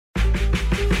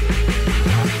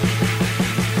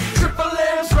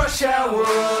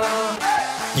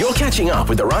catching up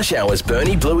with the Rush Hour's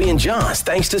Bernie, Bluey and Jars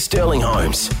thanks to Sterling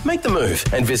Homes. Make the move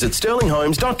and visit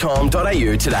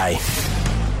sterlinghomes.com.au today.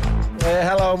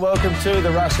 Hello and welcome to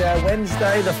the Rush Hour,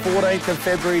 Wednesday, the 14th of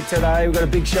February today. We've got a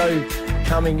big show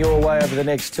coming your way over the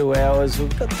next 2 hours.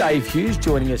 We've got Dave Hughes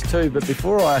joining us too, but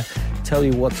before I tell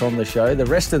you what's on the show, the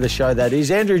rest of the show that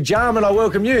is, Andrew Jarman, I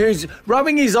welcome you, who's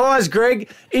rubbing his eyes, Greg,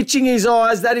 itching his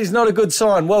eyes. That is not a good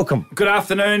sign. Welcome. Good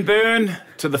afternoon, Bern,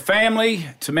 to the family,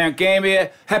 to Mount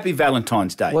Gambier. Happy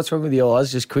Valentine's Day. What's wrong with your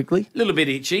eyes, just quickly? A little bit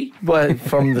itchy. Well,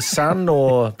 from the sun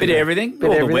or... Bit of everything. Bit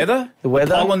All everything. the weather. The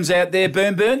weather. Pollen's out there,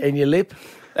 Bern. And your lip.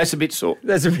 That's a bit sore.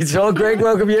 That's a bit sore. Greg,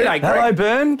 welcome you. G'day, Greg. Hello,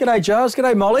 Bern. G'day, Giles.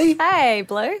 G'day, Molly. Hey,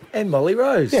 Blue. And Molly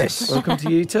Rose. Yes. Welcome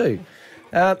to you too.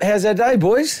 How's our day,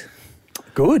 boys?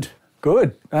 Good.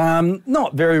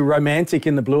 Not very romantic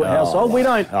in the Blewett household. We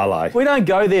don't. hello. We don't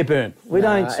go there, Bern. We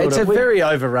don't. It's a very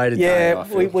overrated day, I Yeah,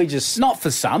 feel. we just. Not for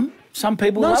some. Some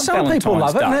people No, love some Valentine's people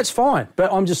love it, Day. and that's fine.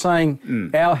 But I'm just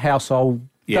saying, our household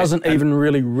doesn't even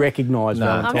really recognise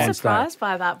Valentine's I'm Day. surprised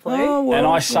by that, Blue. Oh, well, And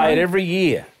I say it every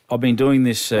year. I've been doing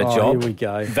this job. Here we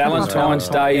go. Valentine's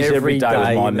Day is every day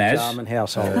with my in the Maz. Jarman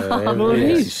household. Well, it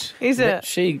is. Is it?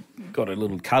 She got a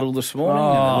little cuddle this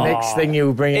morning. Next thing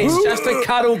you'll bring in... It's just a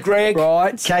cuddle, Greg.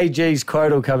 Right. KG's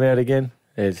quote will come out again.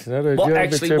 It's not a Well, job,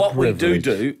 actually, it's a what we privilege.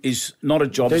 do is not a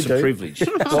job, it's a Do. privilege.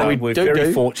 What So we we're do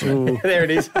very fortunate. There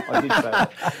it is. I did say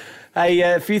that. Hey,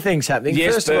 a few things happening.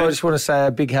 Yes, First of all, I Bert. just want to say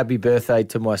a big happy birthday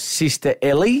to my sister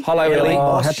Ellie. Hello, Ellie.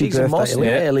 Moss. happy She's a birthday, Moss now,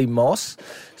 Ellie. Ellie Moss.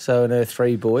 So, and her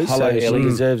three boys. Hello, so Ellie. she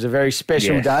deserves a very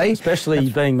special Yes. day. Especially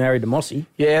being married to Mossy.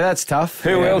 Yeah, that's tough.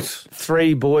 Who else?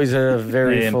 Three boys are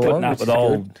very And full putting on, up which with is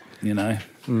old, good.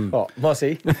 Oh,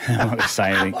 Mossy. I'm not going to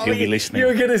say anything. He'll be listening. You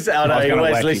were going to say, oh, no, I was he gonna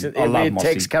always whack him. listens. I There'll love be a Mossy.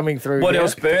 text coming through. What now.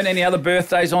 else, Bern? Any other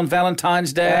birthdays on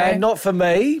Valentine's Day? Not for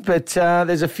me, but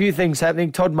there's a few things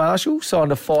happening. Todd Marshall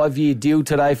signed a 5-year deal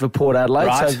today for Port Adelaide,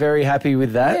 Right. so very happy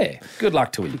with that. Yeah, good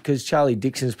luck to him. Because Charlie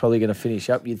Dixon's probably going to finish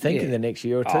up, you'd think, Yeah. in the next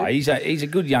year or two. Oh, he's a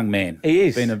good young man. He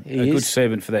is. Been a He good is.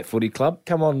 servant for that footy club.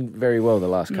 Come on very well the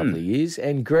last couple of years.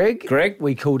 And Greg,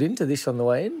 we called into this on the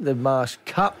way in, the Marsh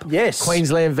Cup. Yes.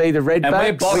 Queensland v. the Redbacks. And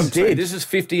we're bottom We too. did. This is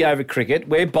 50 over cricket.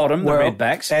 We're bottom, the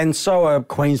Redbacks. And so are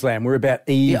Queensland. We're about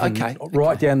even, okay.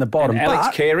 right down the bottom. And Alex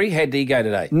but Carey, how did he go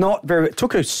today? not very. It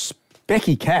took a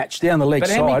specky catch down the leg But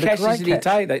side. how many a catches great did he catch.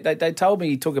 take? They told me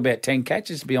he took about 10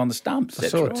 catches to be on the stumps. I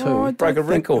saw it too. Oh, I Broke a don't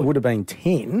think record. It would have been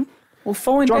 10. Well,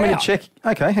 find Do you out. want me to check?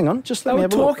 Okay, hang on. Just let They me were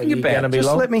have a look. talking about gonna be Just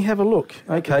long? let me have a look.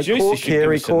 Okay, Juicy Court should give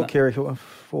Carey, us some Court Carey,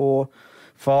 4,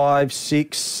 5,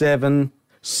 6,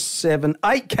 7,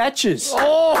 8 catches.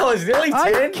 Oh, it's nearly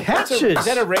 10. 8 catches. Is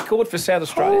that a record for South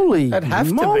Australia? Holy That'd have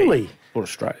to be. moly. Or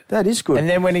Australia? That is good. And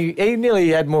then when he nearly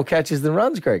had more catches than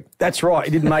runs, Greg. That's right. He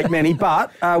didn't make many,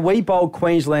 but we bowled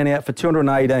Queensland out for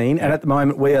 218, and at the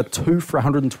moment we are 2 for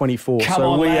 124. Come so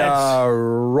on, we lads. are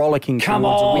rollicking Come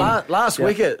towards a on. win. Last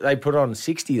wicket, they put on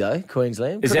 60, though,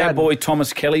 Queensland. Is Could our have- boy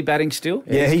Thomas Kelly batting still?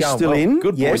 Yeah, he's going still well. in.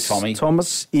 Good boy, yes, Tommy.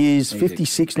 Thomas is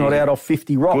 56, not out off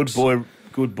 50 rocks.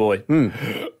 Good boy.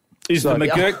 Is the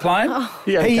McGurk playing?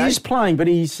 Yeah, He okay. is playing, but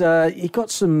he got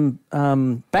some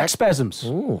back spasms.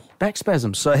 Back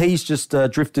spasms. So he's just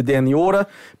drifted down the order.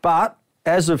 But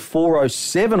as of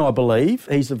 4:07, I believe,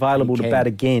 he's available to can. bat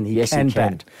again. He Yes, can he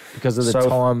can. bat. Because of the So-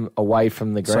 time away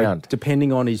from the ground. So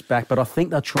depending on his back. But I think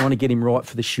they're trying to get him right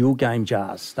for the Shield game,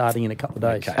 Jars, starting in a couple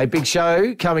of days. A big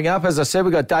show coming up. As I said,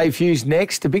 we've got Dave Hughes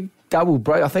next. A big double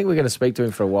break. I think we're going to speak to him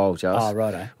for a while, Giles. Oh,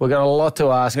 righto. We've got a lot to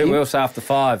ask Who him. else after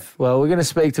 5? Well, we're going to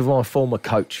speak to my former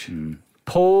coach,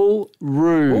 Paul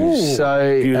Roos.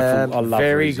 So, beautiful. I love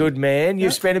very Roosy. good man.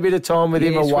 You've spent a bit of time with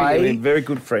him Yes, away. we're very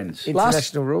good friends.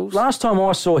 International rules. Last time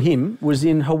I saw him was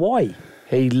in Hawaii.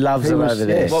 He loves He it was- over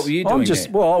there. yes. What were you doing there?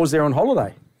 Well, I was there on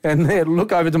holiday. And there,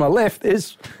 look over to my left,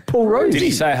 there's Paul Rose. Did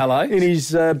he say hello? In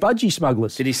his budgie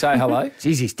smugglers. Did he say hello?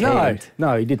 Jeez, he's No, tanned.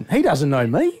 no, he didn't. He doesn't know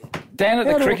me. Down at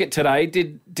How the do- cricket today,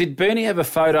 did Bernie have a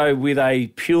photo with a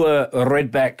pure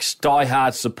Redbacks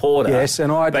diehard supporter? Yes,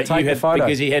 and I had to But take you the had, photo.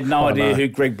 because he had no Oh, idea no. who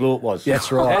Greg Blewett was.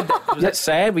 That's right. Was that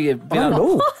sad? Were you I don't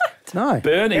know. No.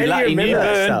 Burn? How do you He knew remember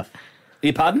that Burn. stuff?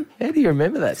 You pardon? How do you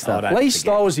remember that stuff? don't At least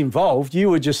forget. I was involved. You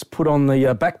were just put on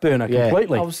the back burner Yeah.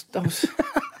 completely.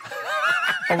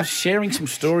 I was sharing some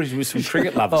stories with some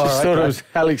cricket lovers. I just thought it was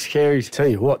Alex Carey's. Tell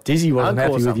you what, Dizzy wasn't Uncle or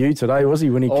happy with something. you today, was he,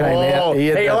 when he came out? He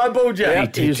had that- eyeballed you. Yeah,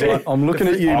 he was like, I'm looking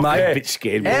at you, I'm mate. a bit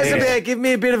scared. How's with this. about give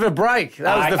me a bit of a break?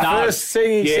 That was the No. first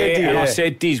thing he said to you. and I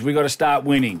said, Diz, we got to start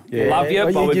winning. Love you,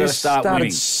 Well, but we got to just start started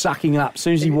winning. sucking up as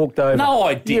soon as he walked over. No, I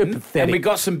You're didn't. pathetic. And we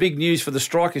got some big news for the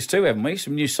strikers too, haven't we?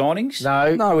 Some new signings.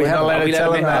 No, we we're not haven't. allowed Oh, to we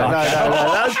tell him haven't. that. No,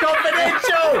 No, that's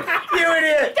confidential. You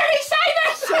idiot. Did he say that?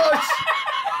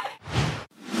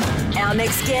 Our Our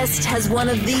next guest has one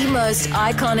of the most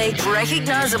iconic,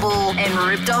 recognisable and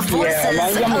ripped-off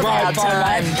voices of our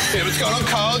time. Yeah, what's going on,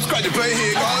 Carl? It's great to be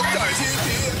here, guys.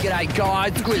 G'day,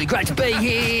 guys. It's really great to be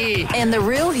here. And the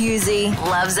real Hughesy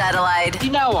loves Adelaide.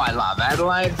 You know I love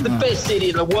Adelaide. It's the best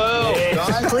city in the world,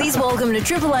 guys. Please welcome to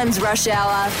Triple M's Rush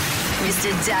Hour, Mr.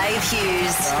 Dave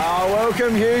Hughes.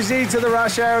 Welcome, Hughesy, to the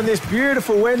Rush Hour on this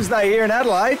beautiful Wednesday here in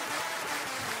Adelaide.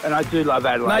 And I do love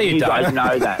Adelaide. No, you don't. guys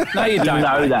know that. No, you don't. You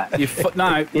know mate. that.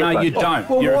 You don't.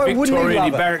 Well, You're why a wouldn't he Victorian. love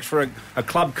You it? barracks for a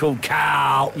club called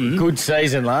Carlton. Good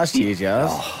season last year,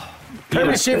 Jars.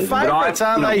 Premiership But favourites,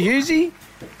 aren't they, Hughesy?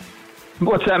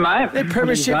 What's that, mate? They're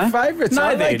Premiership What did you say? favourites, No,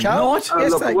 aren't they, they're Carl? not.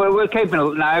 Yes, Look, they... we're keeping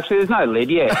it. No, actually, there's no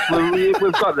lid. Yes,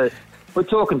 we've got the. We're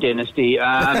talking dynasty. So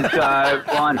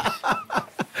why not?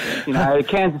 You know,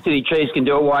 Kansas City Chiefs can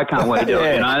do it. Why can't we do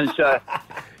it? You know, so.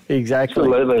 Exactly.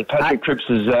 Absolutely. Patrick Cripps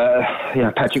is,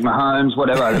 Patrick Mahomes,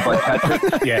 whatever. It's like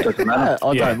Patrick. Yeah. Doesn't matter.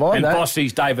 I don't mind and that.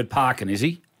 Bossy's David Parkin, is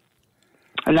he?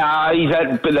 No, he's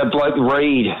the bloke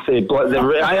Reed.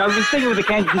 I was thinking with the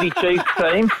Kansas City Chiefs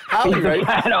team. Harley He's Reid.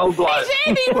 that old bloke.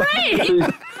 Andy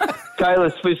Reid. Taylor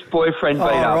Swift's boyfriend beat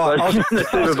up right. in the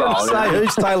Super Bowl. Say,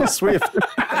 who's Taylor Swift?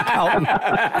 Carlton.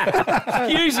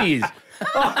 Hughesy is.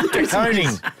 Tony.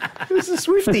 Who's the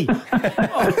Swifty?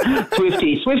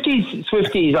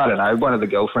 Swifty's, I don't know, one of the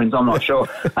girlfriends, I'm not sure.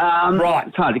 Right.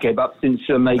 It's hard to keep up since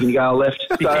Megan Gale left.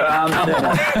 So,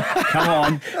 Come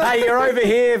on. Hey, you're over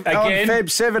here Again? on Feb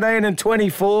 17 and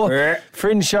 24. Yeah.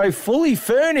 Fringe show fully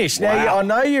furnished. Now, Wow. I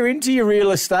know you're into your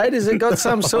real estate. Has it got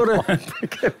some sort of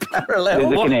parallel?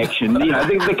 there's a connection. You know,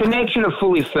 the connection of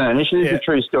fully furnished. This is a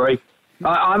true story.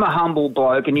 I'm a humble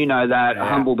bloke, and you know that.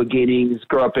 Humble beginnings.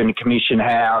 Grew up in a commission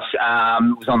house.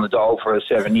 Was on the dole for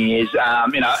 7 years.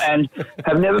 And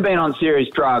have never been on serious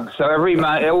drugs. So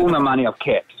all the money I've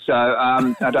kept. So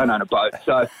I don't own a boat.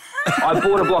 So I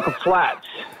bought a block of flats.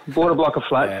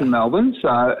 In Melbourne. So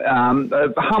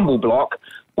a humble block.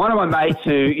 One of my mates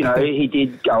who, he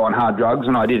did go on hard drugs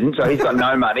and I didn't, so he's got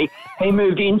no money. He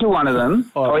moved into one of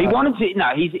them. He wanted to,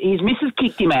 his missus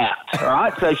kicked him out, all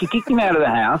right? So she kicked him out of the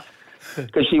house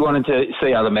because she wanted to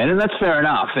see other men, and that's fair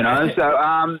enough,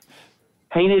 So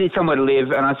he needed somewhere to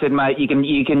live, and I said, mate, you can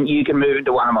move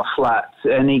into one of my flats.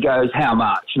 And he goes, how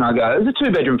much? And I go, it's a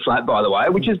 2-bedroom flat, by the way,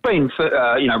 which has been,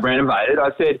 renovated. I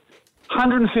said,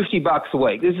 $150 a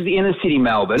week. This is the inner city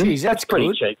Melbourne. Jeez, that's pretty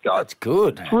good. cheap, guys. That's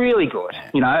good. It's really good.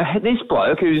 This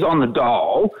bloke who's on the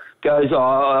dole goes,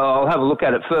 I'll have a look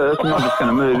at it first. I'm not just going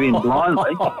to move in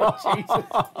blindly.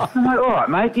 I'm like, all right,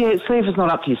 mate, see if it's not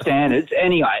up to your standards.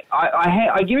 Anyway,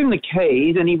 I give him the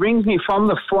keys and he rings me from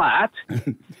the flat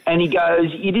and he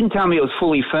goes, you didn't tell me it was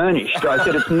fully furnished. I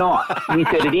said, it's not. He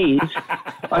said, it is.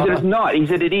 I said, it's not. He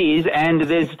said, it is. And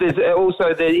there's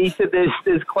also, he said,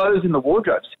 there's clothes in the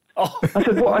wardrobes. I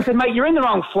said, what? I said, mate, you're in the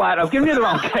wrong flat. I've given you the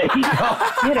wrong keys.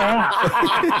 Get out.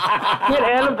 Get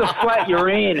out of the flat you're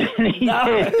in. And he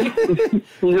said,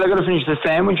 I've got to finish the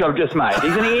sandwich I've just made.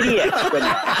 He's an idiot. But,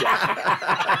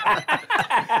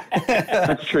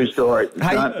 that's a true story.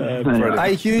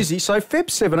 Hey, Hughesy, so Feb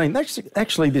 17, that's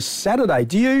actually this Saturday.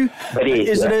 Do you... It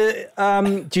is,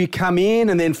 do you come in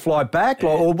and then fly back?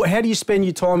 Or how do you spend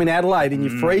your time in Adelaide in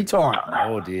your free time?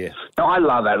 Oh, dear. No, I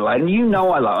love Adelaide, and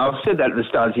I've said that at the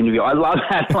start of this interview. I love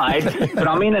Adelaide, but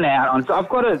I'm in and out. I've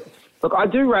got to... Look, I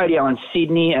do radio in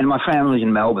Sydney and my family's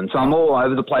in Melbourne, so I'm all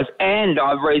over the place. And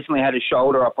I've recently had a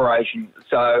shoulder operation,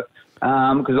 so...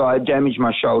 because I damaged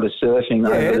my shoulder surfing.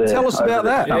 Tell us about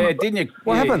that. Yeah, didn't you?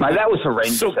 What happened? Mate, that was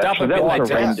horrendous. Soaked up actually. a That bit was like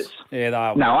horrendous. that. Yeah, they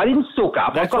are. No, I didn't soak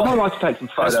up. That's I've got what- my wife to take some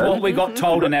photos. That's what we got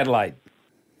told in Adelaide.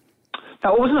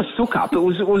 No, it wasn't a sook up. It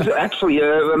was actually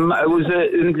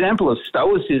an example of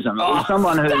stoicism. It was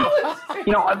someone who,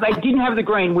 they didn't have the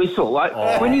green whistle. Like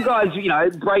when you guys,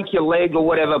 break your leg or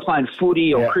whatever playing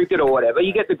footy or cricket or whatever,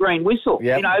 you get the green whistle.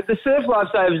 Yep. The surf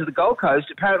lifesavers of the Gold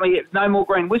Coast apparently no more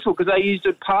green whistle because they used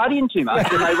it partying too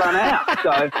much and they run out.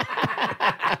 So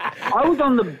I was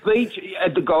on the beach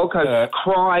at the Gold Coast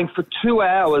crying for 2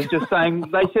 hours, just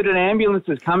saying they said an ambulance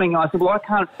is coming. I said, well, I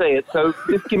can't see it, so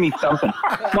just give me something.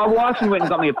 My wife went and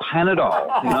got me a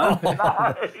Panadol,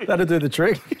 That'll do the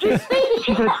trick. She said,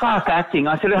 it's fast acting.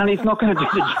 I said, honey, it's not going to do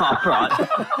the job right.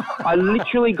 I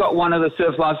literally got one of the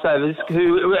surf lifesavers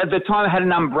who at the time had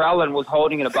an umbrella and was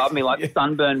holding it above me like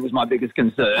sunburn was my biggest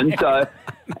concern. So,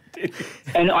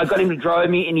 and I got him to drive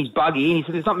me in his buggy and he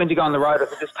said, it's not meant to go on the road. I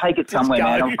said, just take it somewhere,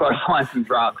 man. I've got to find some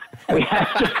drugs. We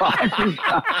have to find some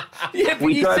drugs. Yeah, but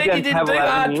We you drove said down you didn't do Havilah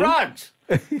hard Avenue. drugs.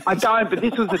 I don't, but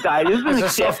this was the day. This was an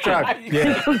exception.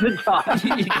 This was the time.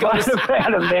 You I got would have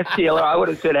found a meth dealer. I would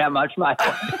have said, how much, mate?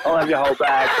 I'll have your whole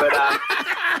bag. But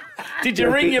Did you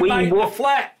ring your mate in the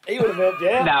flat? He would have helped you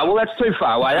out. No, well, that's too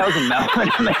far away. That was in Melbourne.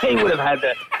 I mean, he would have had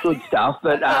the good stuff.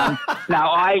 But no,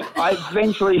 I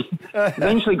eventually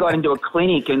got into a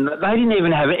clinic, and they didn't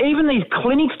even have it. Even these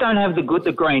clinics don't have the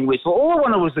green whistle. All I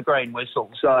wanted was the green whistle.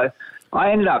 So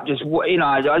I ended up just,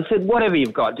 I said, whatever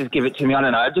you've got, just give it to me. I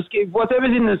don't know. Just give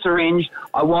whatever's in the syringe.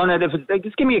 I want it.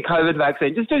 Just give me a COVID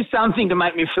vaccine. Just do something to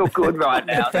make me feel good right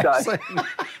now. So,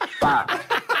 but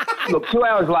look, 2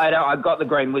 hours later, I got the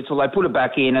green whistle. They put it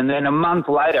back in, and then a month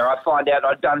later, I find out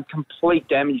I'd done complete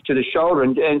damage to the shoulder,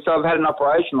 and so I've had an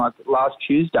operation like last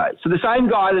Tuesday. So the same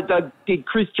guy that did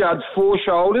Chris Judd's 4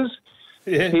 shoulders,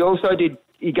 he also did.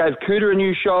 He gave Cooter a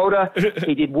new shoulder.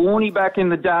 He did Warney back in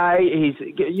the day.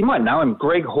 You might know him.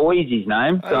 Greg Hoy's his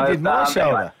name. So, he did my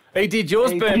shoulder. Anyway. He did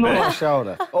yours, Burn. My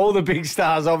shoulder. All the big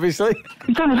stars, obviously.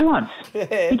 He's done it once.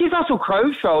 Yeah. He did Russell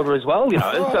Crowe's shoulder as well, you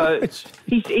know. So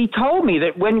he told me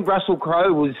that when Russell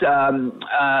Crowe was...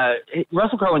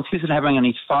 Russell Crowe insisted on having on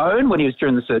his phone when he was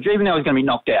during the surgery, even though he was going to be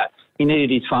knocked out. He needed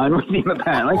his phone with him,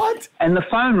 apparently. What? And the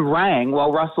phone rang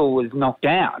while Russell was knocked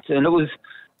out. And it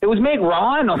was Meg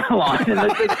Ryan on the line, and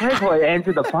the secretary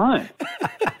answered the phone.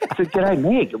 I said, "G'day,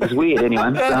 Meg." It was weird,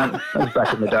 anyway. That was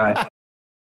back in the day.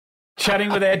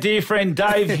 Chatting with our dear friend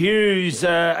Dave Hughes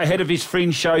ahead of his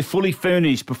Fringe show, Fully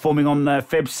Furnished, performing on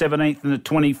Feb 17th and the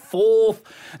 24th.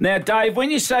 Now, Dave,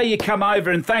 when you say you come over,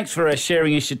 and thanks for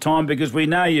sharing us your time because we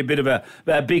know you're a bit of a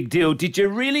big deal, did you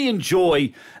really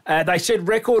enjoy, they said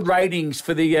record ratings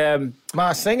for the...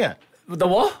 Masked Singer. The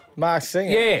what? Masked Singer.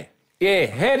 Yeah. Yeah,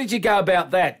 how did you go about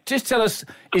that? Just tell us,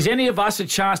 is any of us a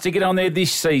chance to get on there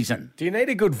this season? Do you need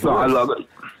a good voice?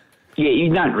 Yeah,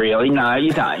 you don't really. No,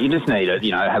 you don't. You just need to,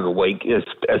 have a week,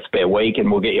 a spare week,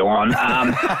 and we'll get you on.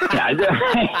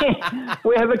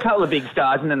 We have a couple of big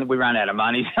stars, and then we run out of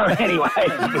money. So anyway,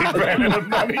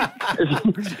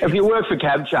 if you work for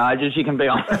cab charges, you can be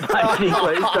on basically.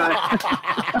 So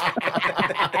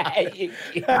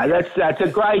that's a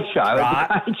great show.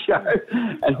 Right. It's a great show,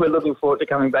 and we're looking forward to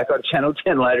coming back on Channel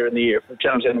 10 later in the year.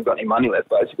 Channel 10 haven't got any money left,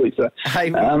 basically. So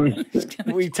hey,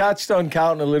 we touched on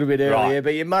Carlton a little bit earlier,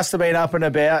 but you must have been up and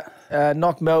about,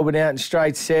 knocked Melbourne out in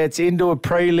straight sets, into a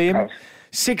prelim.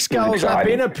 6 goals up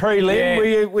in a prelim.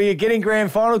 Yeah. Were you getting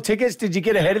grand final tickets? Did you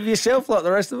get ahead of yourself like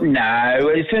the rest of them?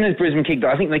 No. As soon as Brisbane kicked,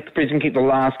 I think Brisbane kicked the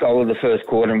last goal of the first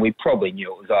quarter, and we probably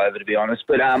knew it was over, to be honest.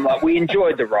 But we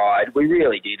enjoyed the ride. We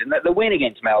really did. And the win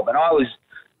against Melbourne, I was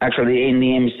actually in the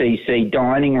MCC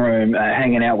dining room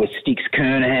hanging out with Sticks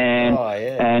Kernahan. Oh,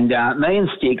 yeah. And me and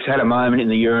Sticks had a moment in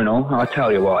the urinal. I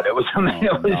tell you what, it was...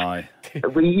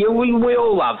 We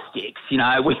all love Sticks, we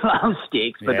love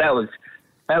Sticks, but that was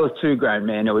 2 grown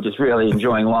men who were just really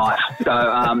enjoying life. So,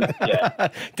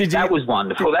 that was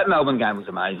wonderful. That Melbourne game was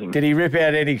amazing. Did he rip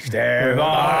out any stairs? Oh,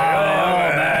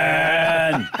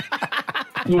 man.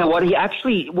 You know what?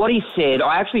 What he said,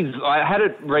 I had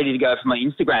it ready to go for my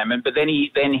Instagram, but then he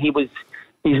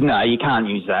no, you can't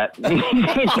use that.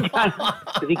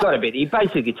 He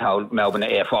basically told Melbourne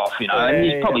to F off, and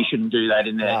you probably shouldn't do that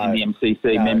in the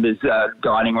MCC members'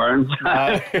 dining room. So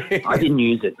I didn't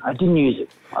use it.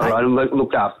 I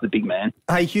looked after the big man.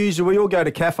 Hey, Hughes, we all go to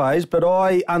cafes, but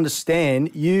I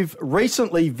understand you've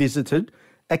recently visited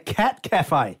a cat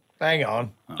cafe. Hang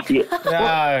on. Yeah.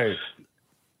 No.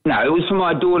 No, it was for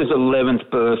my daughter's 11th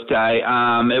birthday.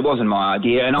 It wasn't my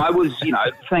idea. And I was,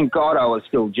 thank God I was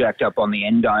still jacked up on the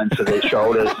endone for the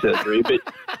shoulder surgery. But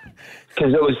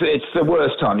because it's the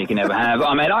worst time you can ever have.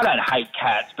 I mean, I don't hate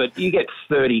cats, but you get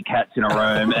 30 cats in a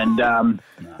room and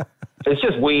it's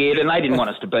just weird. And they didn't want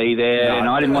us to be there and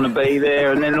I didn't want to be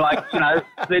there. And then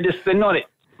they're not it.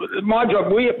 My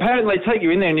job, apparently take you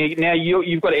in there and now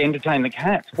you've got to entertain the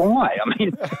cats. Why? I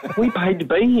mean, we paid to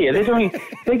be here. They're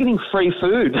getting free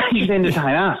food. They should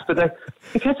entertain us. But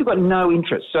the cats have got no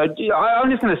interest. So I'm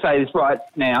just going to say this right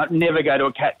now. Never go to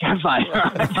a cat cafe.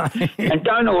 Right? And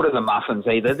don't order the muffins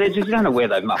either. They just don't know where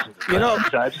those muffins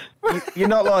are. You're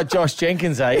not like Josh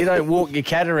Jenkins, eh? You don't walk your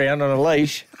cat around on a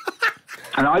leash.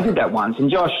 And I did that once. And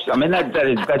Josh, I mean,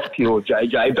 that's pure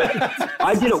JJ. But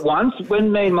I did it once when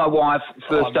me and my wife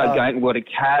first started going and got a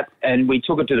cat, and we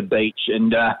took it to the beach.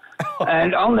 And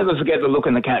I'll never forget the look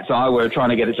in the cat's eye. We were trying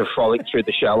to get it to frolic through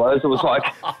the shallows. It was like,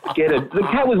 the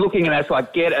cat was looking at us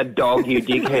like, get a dog, you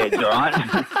dickheads, all right?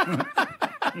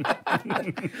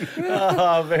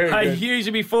 Very good. Hey, Hughes,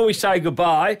 before we say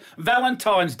goodbye,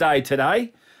 Valentine's Day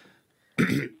today.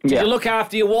 Did you look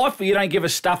after your wife, or you don't give a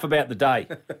stuff about the day?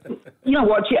 You know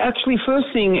what? She actually,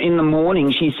 first thing in the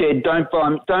morning, she said, "Don't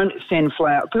send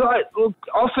flowers." Because I look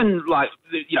often,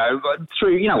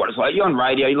 through, what it's like. You're on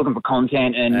radio, you're looking for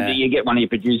content, and you get one of your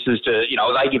producers to,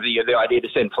 they give you the idea to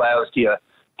send flowers to your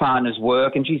partner's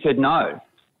work, and she said no.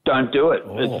 don't do it.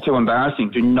 It's too embarrassing.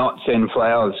 Do not send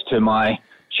flowers to my...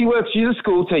 She's a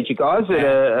school teacher, guys, at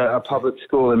a public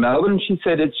school in Melbourne. She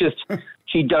said it's just...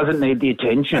 She doesn't need the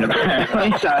attention,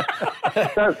 apparently. So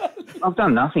I've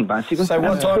done nothing, basically. So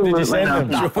what time did you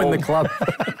send them? Join the club.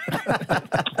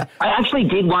 I actually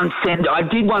did once send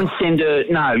her...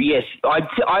 No, yes.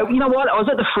 You know what? I was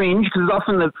at the Fringe, because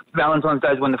often the Valentine's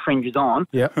Day is when the Fringe is on.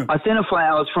 Yep. I sent her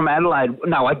flowers from Adelaide.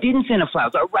 No, I didn't send her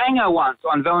flowers. I rang her once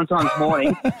on Valentine's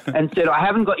morning and said, I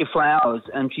haven't got your flowers.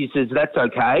 And she says, that's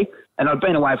okay. And I'd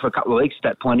been away for a couple of weeks at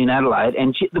that point in Adelaide.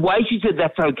 And the way she said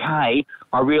that's okay,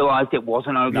 I realised it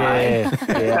wasn't okay.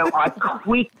 Yeah. So I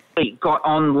quickly got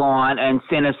online and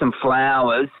sent her some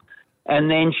flowers.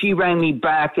 And then she rang me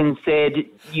back and said,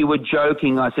 you were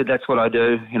joking. I said, that's what I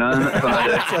do. You know, that's what I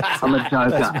do. I'm a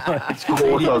joker. Of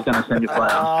course I was going to send you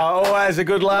flowers. Always a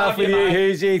good laugh with you,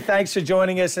 Husey. Thanks for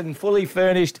joining us. And Fully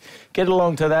Furnished, get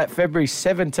along to that. February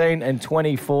 17 and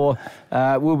 24.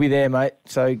 We'll be there, mate.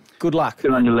 So good luck.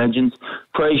 Good on you, legends.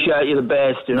 Appreciate you the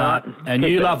best. You know? And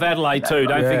you love Adelaide too,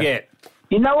 don't forget.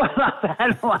 You know what I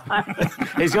love Adelaide?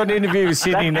 He's got an interview with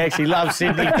Sydney next. He loves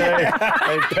Sydney too.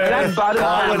 Zach Butters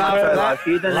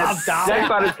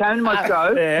came to my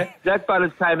show. Yeah. Zach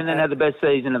Butters came and then had the best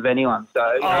season of anyone. So,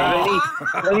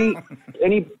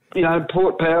 any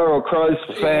Port Power or Crows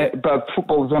fan, but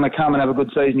footballers want to come and have a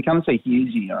good season, come and see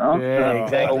Husey, all right? Yeah,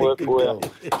 exactly. I'll work for you.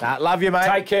 Love you, mate.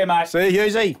 Take care, mate. See you,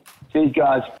 Husey. Cheers,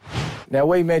 guys. Now,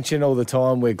 we mention all the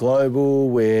time we're global,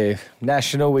 we're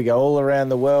national, we go all around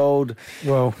the world.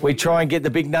 Well, we try and get the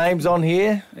big names on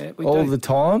here all the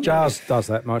time. Jars does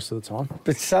that most of the time.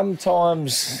 But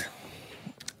sometimes,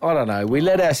 I don't know, we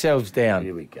let ourselves down.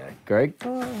 Here we go. Greg?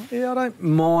 Yeah, I don't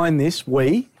mind this.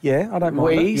 I don't mind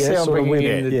We, it. so I'm sort of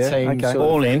bringing in the team okay.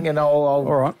 sort of thing, and I'll All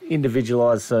right.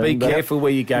 individualise soon. Be but careful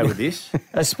where you go with this.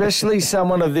 especially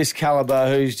someone of this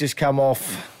calibre who's just come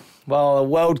off, a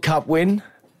World Cup win,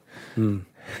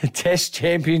 a Test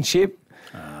Championship,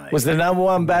 was the number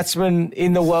one batsman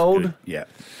in the world. Yeah.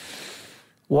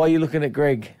 Why are you looking at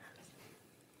Greg?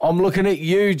 I'm looking at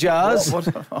you, Jars.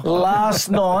 Last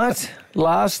night,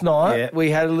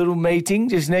 we had a little meeting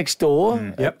just next door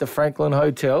at the Franklin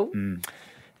Hotel.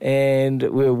 And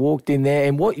we walked in there,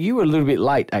 and you were a little bit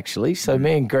late, actually. So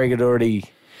me and Greg had already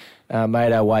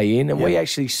made our way in, and we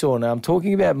actually saw. Now, I'm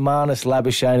talking about Marnus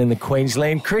Labuschagne and the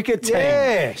Queensland cricket team.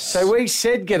 Yes. So we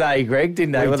said g'day, Greg,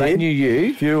 didn't they? We They did. knew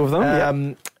you. A few of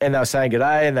them, And they were saying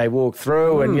g'day, and they walked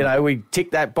through, and, we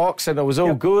ticked that box, and it was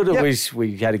all good.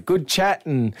 We had a good chat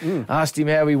and asked him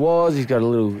how he was. He's got a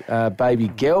little baby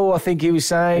girl, I think he was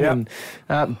saying,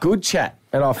 and good chat.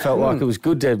 And I felt like it was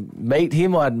good to meet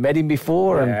him. I'd met him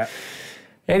before. And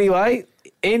anyway,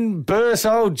 in bursts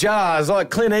old Jars,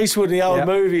 like Clint Eastwood in the old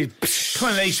movies.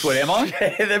 Clint Eastwood, am I?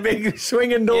 The big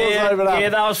swinging doors open up. Yeah,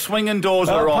 those swinging doors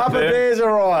are right. Papa Bear's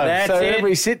arrived. That's so it.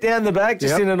 we sit down the back,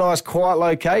 just in a nice quiet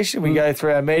location. We go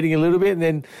through our meeting a little bit, and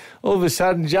then all of a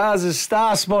sudden, Jars is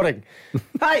star spotting.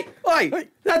 Hey,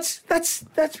 that's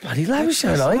bloody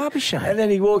Labuschagne. And then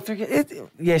he walked through.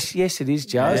 Yes, it is,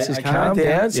 Jars. Just calm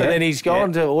down. So then he's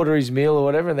gone to order his meal or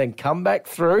whatever, and then come back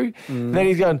through. And then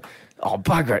he's going, oh,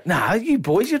 bugger it. No, you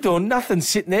boys, you're doing nothing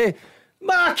sitting there.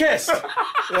 Marcus!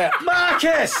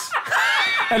 Marcus!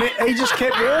 And he just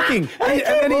kept walking. And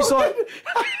then he's like,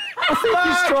 I think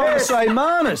he's trying to say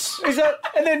Marnus.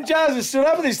 And then Jars has stood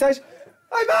up at this stage.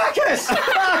 Hey, Marcus!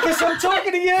 Marcus, I'm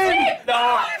talking to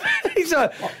you! He's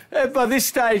like, by this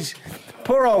stage,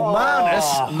 poor old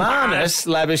Marnus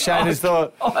Labuschagne has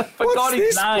thought, I forgot what's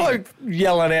his this name. bloke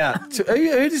yelling out?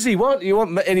 Who does he want? You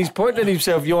want me? And he's pointing at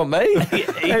himself, you want me?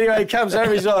 Anyway, he comes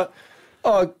over, he's like,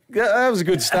 oh, that was a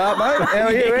good start, mate. How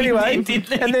are you anyway?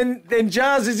 And then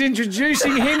Jars is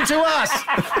introducing him to us.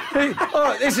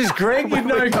 Oh, this is Greg. You'd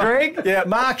know Greg. Yeah.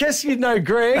 Marcus, you'd know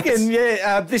Greg.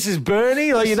 And this is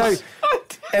Bernie. Or,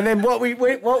 And then what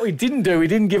we didn't do, we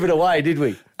didn't give it away, did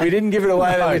we? We didn't give it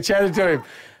away. Then we chatted to him.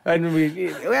 And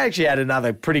we actually had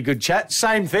another pretty good chat.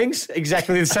 Same things,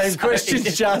 exactly the same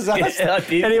questions Jars asked. Yeah, I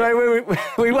did. Anyway,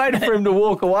 we waited for him to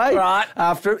walk away. Right.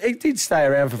 After he did stay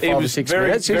around for 5 or 6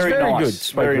 minutes. He was very good.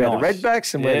 Spoke Very about nice. the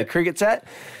Redbacks and where the cricket's at.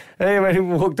 And anyway, he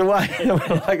walked away. And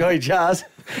we're like, oh, Jars.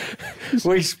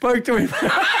 We spoke to him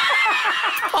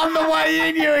on the way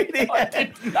in, you idiot.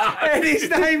 And his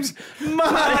name's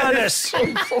Marnus.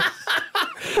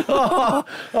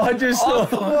 I just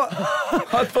thought,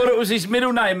 I thought it was his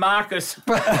middle name, Marcus.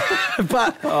 but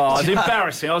It's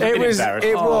embarrassing. I was a bit embarrassed.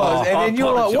 It was. And then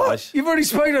you're like, what? apologise. You've already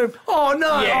spoken to him. Oh,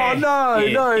 no. Yeah, Oh, no.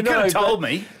 yeah. No, You no. could have But told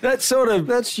me. That's sort of...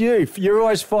 That's you. You're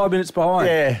always 5 minutes behind.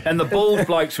 Yeah. And the bald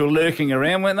blokes were lurking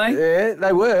around, weren't they? Yeah,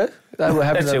 they were. They were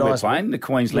having That's a who we're nice playing, the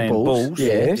Queensland Bulls.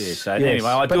 Yes. Yeah, so yes. anyway,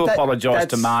 I But do apologise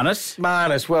to that's- Marnus.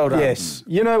 Marnus, well done. Yes.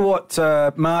 You know what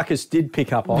Marcus did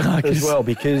pick up on as well,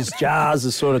 because Jars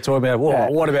is sort of talking about,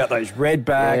 what about those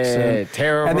redbacks? Yeah,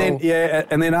 terrible.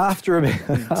 And then after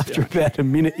about a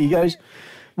minute, he goes,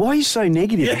 why are you so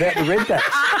negative about the redbacks?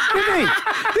 Didn't he?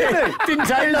 Didn't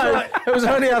take no. It was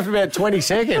only after about 20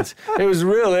 seconds. It was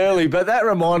real early, but that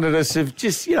reminded us of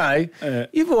just,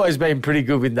 you've always been pretty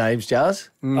good with names, Jars.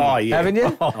 Oh, yeah. Haven't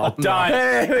you? Oh, don't.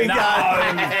 There we No. go.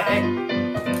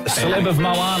 Celeb of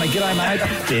Moana. G'day, mate.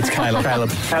 It's Caleb.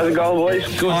 How's it going, boys?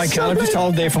 Good. Hi, Caleb. Just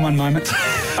hold there for one moment.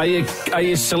 Are you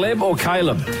Celeb or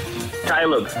Caleb?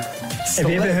 Caleb. Have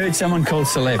you ever heard someone called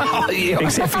Celeb? Oh, yeah.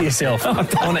 Except for yourself.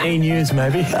 On E-News,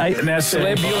 maybe. Hey, now,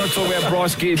 Celeb, you want to talk about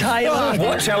Bryce Gibb? Caleb.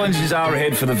 What challenges are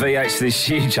ahead for the V8s this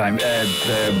year, James?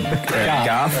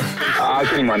 Garth?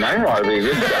 Getting my name right would be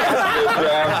good.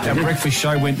 Our breakfast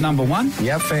show went #1.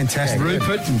 Yep, fantastic.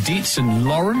 Rupert and Ditz and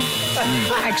Lauren.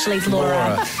 Actually, it's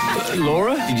Laura.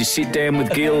 Laura, did you sit down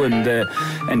with Gil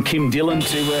and Kim Dillon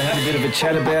to have a bit of a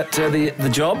chat about the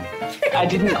job? I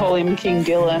didn't call him King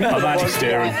Dillon. Oh, that's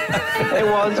hysterical. It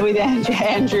was with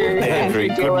Andrew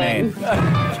Good Dillon. man.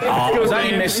 I was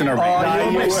only messing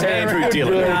around. you It's were. Andrew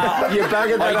Dillon. You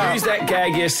buggered that I up. used that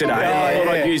gag yesterday. I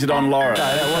thought I'd use it on Laura.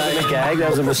 That wasn't a gag, that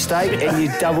was a mistake, and you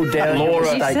doubled down on your Laura.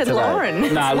 mistake You said today. Lauren.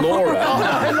 No, Laura.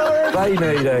 They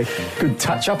need a good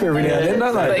touch-up every now and then,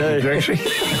 don't they? Thank you, Gregory.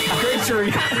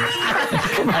 Gregory.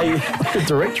 Good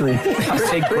directory. I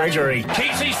said Gregory.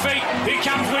 Keeps his feet. Here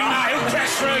comes Wingner. He'll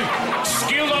press through.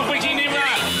 Skilled off Wiki Nimmer.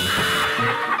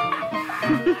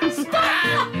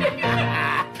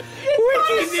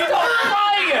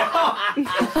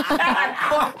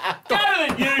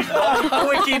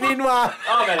 Wiki Ninwa.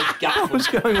 I was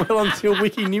going well until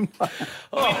Wiki Nimwa.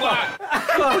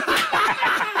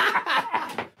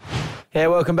 Yeah,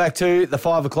 welcome back to the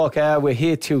 5 o'clock hour. We're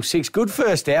here till 6. Good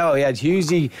first hour. We had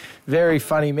Hughesy, very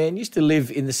funny man. Used to live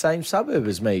in the same suburb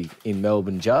as me in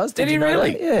Melbourne, Jars. Did he you know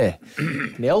really? that? Yeah.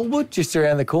 In Elwood, just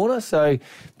around the corner. So,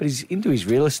 but he's into his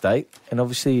real estate, and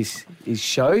obviously his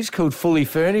show's called Fully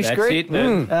Furnished. That's Greg.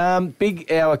 it. Big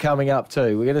hour coming up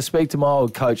too. We're going to speak to my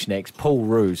old coach next, Paul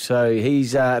Rue. So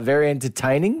he's very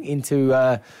entertaining, into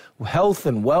health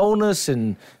and wellness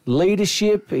and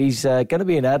leadership. He's going to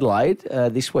be in Adelaide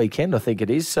this weekend, I think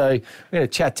it is. So we're going to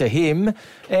chat to him.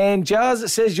 And Jars, it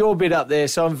says your bit up there,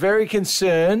 so I'm very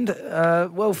concerned.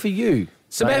 Well, for you.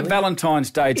 It's about mainly.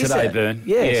 Valentine's Day Is today, it? Bern.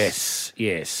 Yes.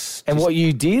 Yes. And what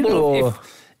you did, Well, or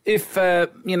if the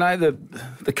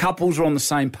couples are on the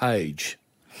same page,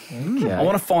 Okay. I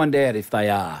want to find out if they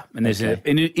are. And there's an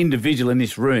individual in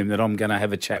this room that I'm going to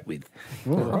have a chat with.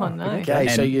 Oh, no. Okay,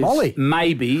 so And you Molly.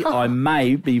 Maybe I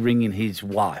may be ringing his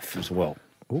wife as well.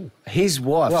 his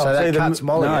wife, so it's that either- cuts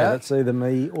Molly No, out. that's either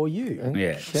me or you.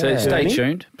 Yeah. So Okay. stay Bernie?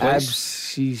 tuned, please. Abs,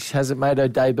 she hasn't made her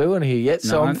debut on here yet,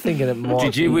 so No. I'm thinking it might.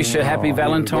 Did you be- wish her happy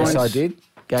Valentine's? Yes, I did.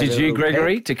 Gave her Did a you, little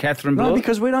Gregory, peck. to Catherine No, Blewett?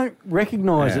 because we don't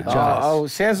recognise it, Jars. Oh,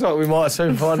 sounds like we might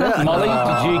soon find out. Molly,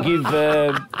 did you give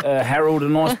Harold a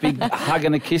nice big hug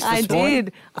and a kiss I this morning?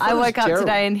 did. I woke up Gerald.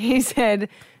 today and he said,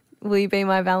 "Will you be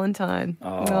my Valentine?"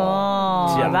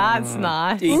 Oh, Yeah. that's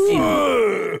nice.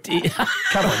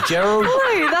 Come on, Gerald.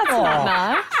 Ooh, that's not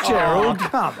nice. Gerald,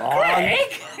 come on.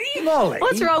 Molly.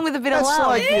 What's wrong with a bit of That's love?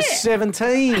 like you're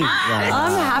 17. I'm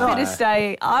happy to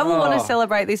stay. I will want to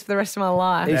celebrate this for the rest of my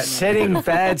life. He's setting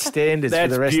bad standards for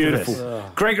That's the rest beautiful. of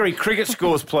us. Gregory, cricket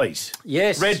scores, please.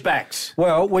 Yes. Redbacks.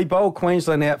 Well, we bowled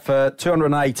Queensland out for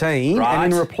 218, Right.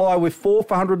 and in reply with 4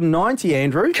 for 190,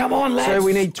 Andrew. Come on, lads. So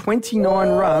we need 29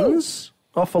 runs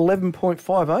off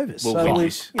 11.5 overs. Well, so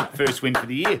nice. First win for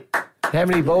the year. How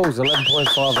many balls?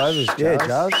 11.5 overs, yeah,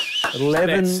 Jars. Jars. 11.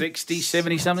 About 60,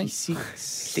 70 something?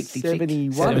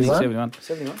 71. 71.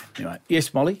 Anyway,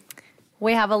 yes, Molly?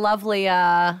 We have a lovely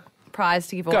prize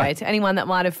to give away to anyone that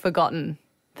might have forgotten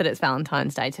that it's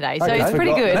Valentine's Day today. So Okay. it's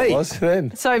pretty Forgot good. it was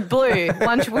then. So Blue,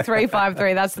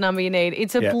 133353, that's the number you need.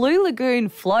 It's a Blue Lagoon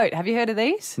float. Have you heard of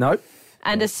these? Nope.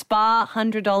 And a spa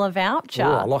 $100 voucher.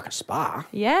 Oh, I like a spa.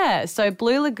 Yeah, so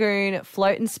Blue Lagoon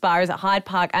Float and Spa is at Hyde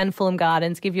Park and Fulham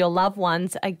Gardens. Give your loved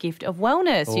ones a gift of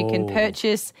wellness. You can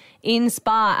purchase in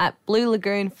spa at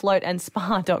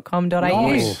bluelagoonfloatandspa.com.au.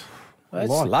 Nice. That's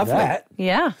Like lovely. that.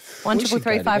 Yeah,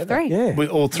 133353. Yeah. We,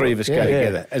 all three of us go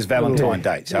together as Valentine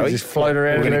dates. So We just float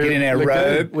around. We're going to get in our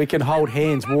robe. We can hold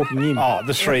hands walking in. Oh,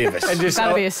 the three of us. And just,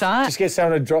 That'll be a sight. Just get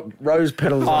someone to drop rose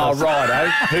petals. Oh, on us. right, eh?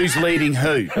 Who's leading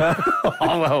who?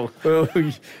 Oh, well,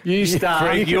 You start.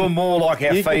 Greg, you're more like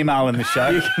our female in the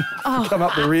show. Come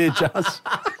up the rear, Jazz.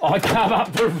 I come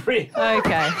up the rear.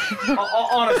 Okay.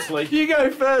 Honestly. You go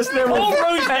first, then we'll...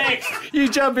 Paul Roos next. You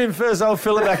jump in first, I'll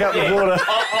fill it back up with water.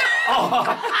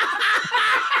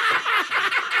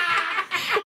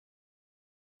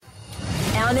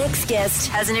 Our next guest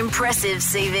has an impressive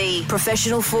CV.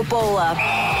 Professional footballer,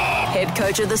 head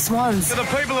coach of the Swans. The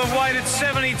people have waited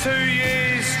 72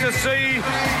 years to see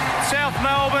South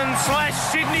Melbourne /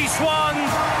 Sydney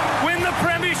Swans win the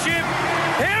premiership.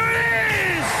 Here it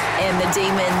is! And the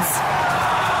Demons.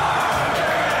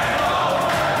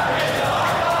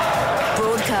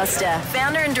 Broadcaster,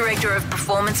 founder and director of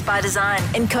Performance by Design,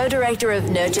 and co-director of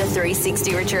Nurture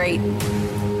 360 Retreat.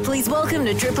 Please welcome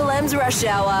to Triple M's Rush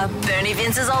Hour, Bernie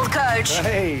Vince's old coach,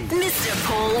 Mr.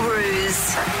 Paul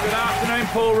Roos. Good afternoon,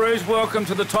 Paul Roos. Welcome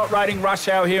to the top rating Rush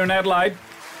Hour here in Adelaide.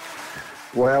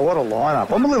 Wow, what a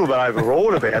lineup. I'm a little bit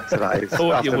overawed about today.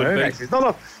 Thought you would be. Actually.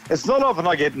 It's not often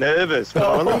I get nervous, but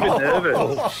I'm a little bit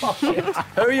nervous.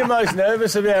 Who are you most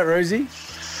nervous about, Rosie?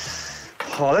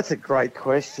 Oh, that's a great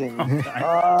question.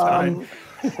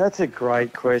 That's a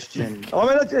great question. I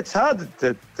mean, it's hard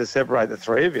to separate the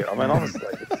three of you. I mean, honestly,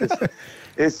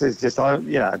 it's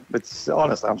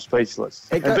honestly, I'm speechless.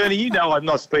 And Bernie, you know I'm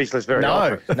not speechless very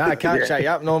often. No, I can't shut you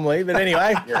up normally. But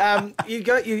anyway,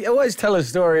 you always tell a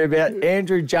story about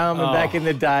Andrew Jarman back in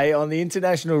the day on the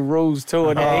International Rules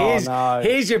Tour. Now,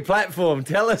 here's your platform.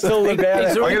 Tell us all about it.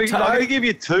 I'm going to give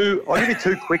you two. I'll give you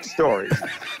two quick stories.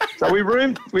 So we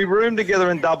roomed together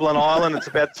in Dublin, Ireland. It's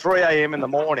about 3 a.m. in the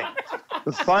morning.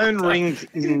 The phone rings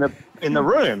in the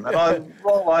room, and I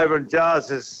roll over and Jars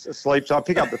is asleep, so I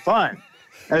pick up the phone.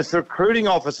 And it's the recruiting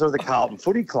officer of the Carlton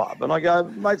Footy Club. And I go,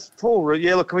 mate, it's Paul.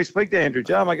 Yeah, look, can we speak to Andrew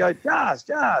Jarman? I go, Jars,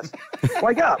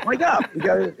 wake up. He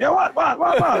goes, yeah, what?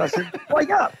 I said, wake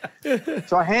up.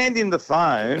 So I hand him the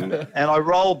phone and I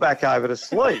roll back over to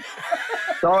sleep.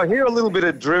 So I hear a little bit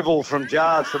of drivel from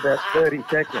Jars for about 30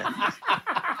 seconds.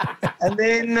 And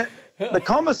then the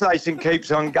conversation keeps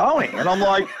on going. And I'm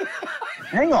like,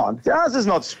 hang on, Jars is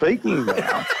not speaking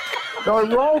now. So I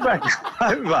roll back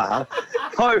over.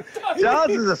 So Jars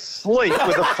is asleep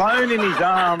with the phone in his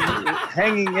arm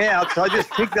hanging out. So I just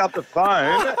picked up the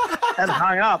phone and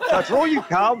hung up. So for all you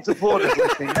Carlton supporters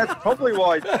listening, that's probably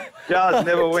why Jars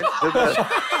never went to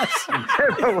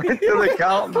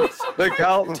the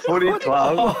Carlton Footy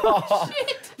Club.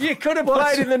 You could have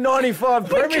played in the 95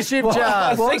 Premiership,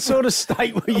 Jars. What sort of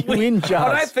state were you in,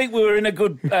 Jars? I don't think we were in a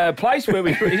good place where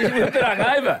we were a bit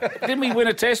hungover. Didn't we win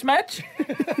a test match?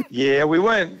 Yeah, we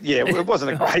weren't. Yeah, it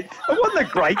wasn't a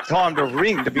great time to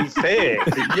ring, to be fair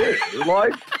to you.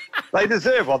 Like, they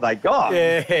deserve what they got.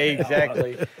 Yeah,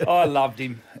 exactly. I loved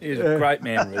him. He was a great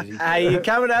man, Rosie. Hey, you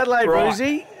coming to Adelaide, Right.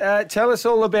 Rosie? Tell us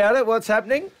all about it. What's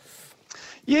happening?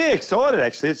 Yeah, excited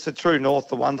actually. It's the True North,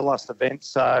 the Wanderlust event.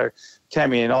 So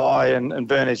Cammy and I and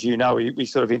Bern, as you know, we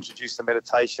sort of introduced the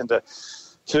meditation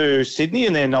to Sydney,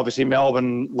 and then obviously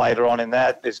Melbourne later on in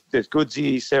that. There's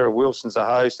Goodsy, Sarah Wilson's the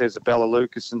host. There's Bella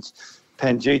Lucas and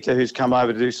Panjita, who's come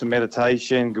over to do some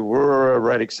meditation, Gurura,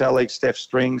 Radic Selig, Steph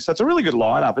Strings. So it's a really good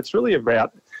lineup. It's really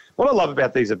about what I love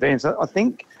about these events. I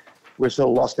think we've sort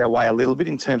of lost our way a little bit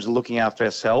in terms of looking after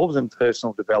ourselves and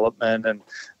personal development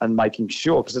and making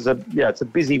sure, because it's a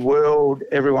busy world.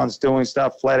 Everyone's doing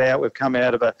stuff flat out. We've come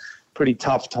out of a pretty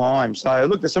tough time. So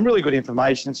look, there's some really good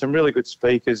information, some really good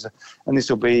speakers, and this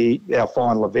will be our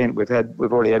final event. We've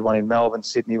already had one in Melbourne,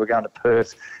 Sydney. We're going to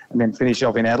Perth, and then finish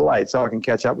off in Adelaide, so I can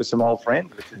catch up with some old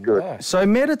friends, which is good. Yeah. So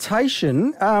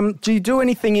meditation, do you do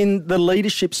anything in the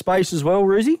leadership space as well,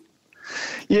 Rosie?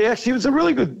 Yeah, actually, it was a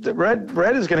really good.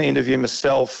 Brad is going to interview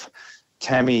myself,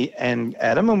 Tammy, and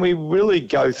Adam, and we really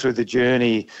go through the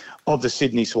journey of the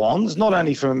Sydney Swans, not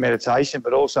only from a meditation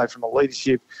but also from a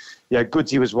leadership.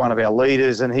 Goodsy was one of our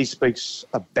leaders, and he speaks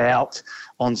about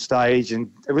on stage.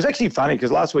 And it was actually funny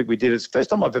because last week we did it. It's the first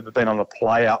time I've ever been on a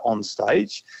player on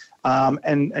stage,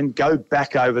 and go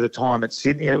back over the time at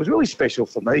Sydney. And it was really special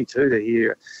for me too to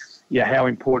hear, how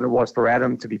important it was for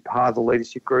Adam to be part of the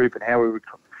leadership group and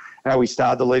how we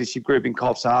started the leadership group in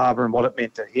Coffs Harbour and what it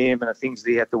meant to him and the things that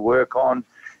he had to work on,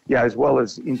 as well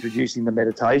as introducing the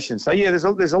meditation. So,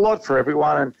 there's a lot for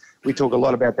everyone, and we talk a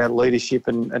lot about that leadership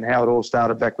and how it all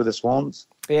started back with the Swans.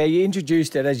 Yeah, you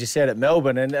introduced it, as you said, at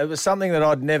Melbourne, and it was something that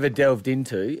I'd never delved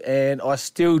into, and I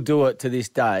still do it to this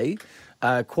day.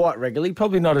 quite regularly.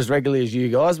 Probably not as regularly as you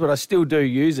guys, but I still do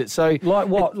use it. So, like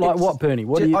what, Bernie?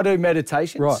 What do you? I do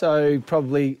meditation, Right. so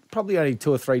probably only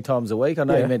 2 or 3 times a week. I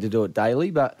know you're meant to do it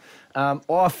daily, but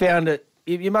I found it.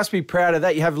 You must be proud of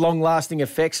that. You have long-lasting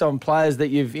effects on players that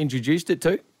you've introduced it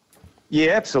to.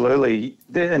 Yeah, absolutely.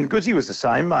 And Goodsy was the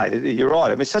same, mate. You're right.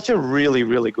 I mean, it's such a really,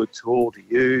 really good tool to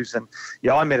use. And,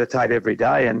 I meditate every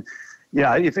day. And,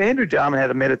 if Andrew Jarman had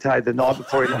to meditate the night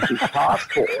before he lost his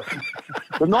passport,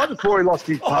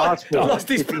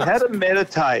 if he had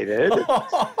meditated,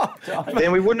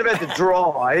 then we wouldn't have had to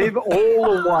drive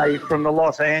all the way from the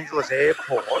Los Angeles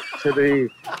airport to the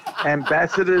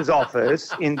ambassador's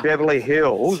office in Beverly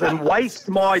Hills and waste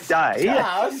my day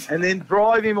and then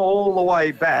drive him all the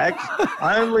way back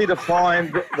only to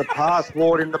find the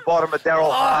passport in the bottom of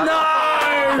Daryl Hart's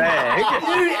bag.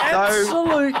 You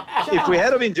absolute if we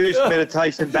had induced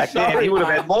meditation back then, he would have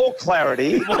had more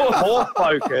clarity, more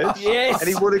focus, and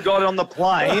he would have got on the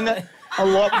plane a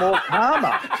lot more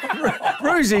calmer.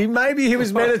 Brucey, maybe he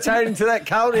was meditating to that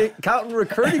Carlton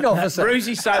recruiting officer.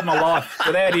 Brucey saved my life.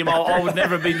 Without him, I would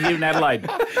never have been here in Adelaide.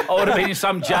 I would have been in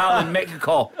some jail in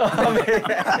Mexico. I've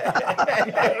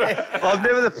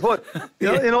never thought,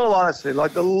 in all honesty,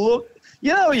 like the look. We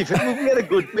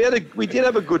did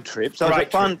have a good trip. So it was a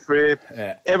fun trip.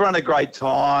 Yeah. Everyone had a great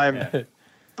time. Yeah.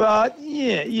 But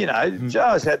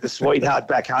Joe's had the sweetheart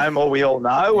back home, we all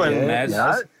know, and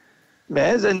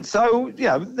Maz, and so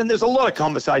then there's a lot of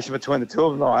conversation between the two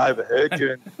of them that I overheard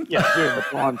during the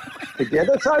time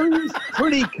together. So he was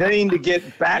pretty keen to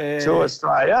get back to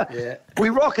Australia. Yeah. We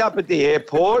rock up at the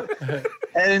airport,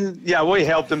 and we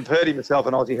helped him. Purdy, myself,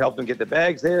 and Ozzy helped him get the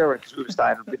bags there, and we were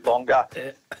staying a bit longer.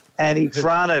 Yeah. And he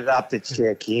fronted up to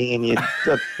check in.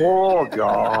 The poor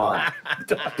guy.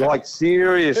 Like,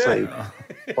 seriously.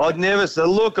 I'd never seen the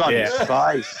look on his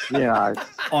face,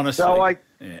 Honestly. So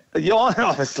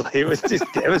honestly, it was just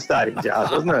devastating,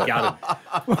 Josh, wasn't it?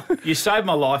 Gutted. You saved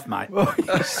my life, mate.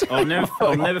 I'll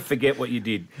never forget what you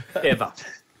did, ever.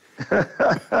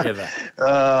 Ever.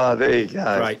 Oh, there you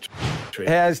go. Great.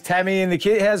 How's Tammy and the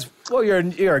kid?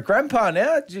 You're a grandpa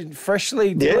now.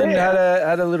 Freshly Dylan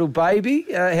had a little baby.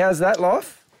 How's that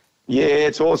life? Yeah,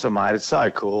 it's awesome, mate. It's so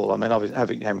cool. I mean, obviously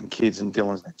having kids, and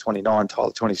Dylan's 29,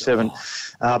 Tyler 27,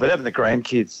 but having the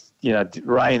grandkids,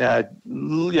 Raina,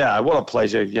 what a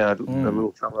pleasure. The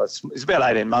little fella. It's about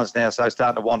 18 months now, so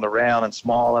starting to wander around and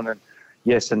smiling and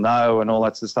yes and no and all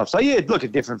that sort of stuff. So look, a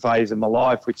different phase in my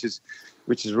life, which is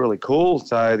really cool.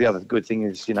 So the other good thing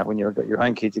is, when you've got your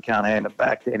own kids, you can't hand it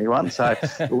back to anyone. So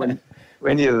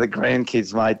when you're the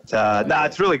grandkids, mate,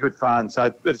 it's really good fun.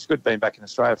 So it's good being back in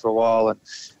Australia for a while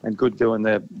and good doing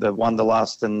the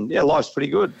Wanderlust. And, life's pretty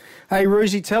good. Hey,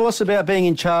 Roosie, tell us about being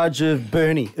in charge of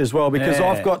Bernie as well, because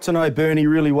I've got to know Bernie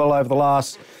really well over the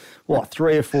last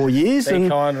 3 or 4 years, Be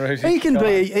kind, Roosie.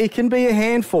 He can be a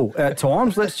handful at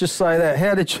times. Let's just say that.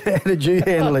 How did you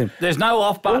handle him? There's no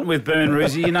off button with Bern,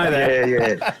 Roosie. You know that.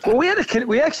 Yeah. Well, we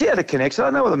actually had a connection. I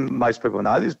don't know whether most people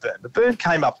know this, Bern, but Bern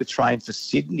came up to train for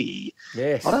Sydney.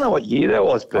 Yes. I don't know what year that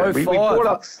was, Bern. We brought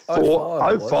up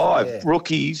 05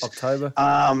 rookies. October.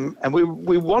 And we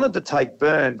wanted to take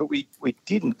Bern, but we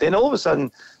didn't. Then all of a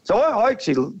sudden, so I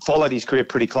actually followed his career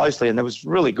pretty closely, and it was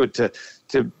really good to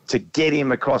get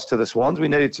him across to the Swans. We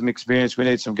needed some experience. We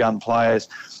needed some gun players.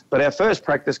 But our first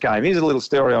practice game, here's a little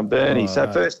story on Bernie.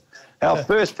 Our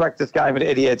first practice game at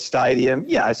Etihad Stadium,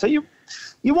 so you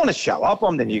want to show up.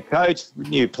 I'm the new coach,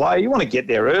 new player. You want to get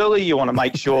there early. You want to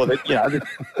make sure that,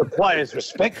 the players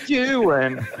respect you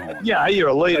and, you're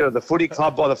a leader of the footy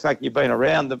club by the fact you've been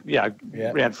around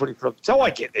around footy club. So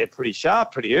I get there pretty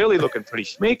sharp, pretty early, looking pretty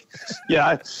schmick,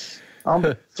 I'm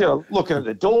looking at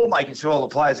the door, making sure all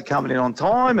the players are coming in on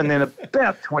time, and then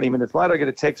about 20 minutes later, I get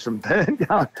a text from Bern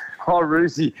going, "Oh,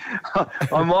 Roosie,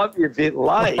 I might be a bit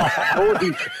late."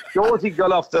 Georgie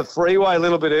got off the freeway a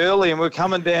little bit early, and we're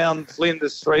coming down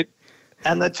Flinders Street,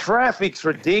 and the traffic's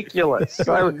ridiculous.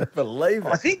 So, I wouldn't believe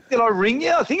it. Did I ring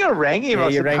you? I think I rang him. Yeah,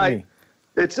 I said, rang me.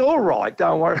 It's all right,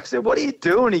 don't worry. I said, "What are you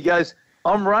doing?" He goes,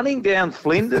 "I'm running down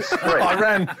Flinders Street." I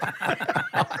ran.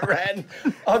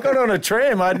 I got on a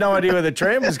tram. I had no idea where the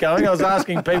tram was going. I was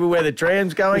asking people where the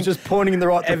tram's going. He's just pointing in the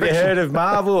right direction. Have you heard of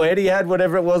Marvel, Etihad,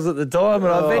 whatever it was at the time?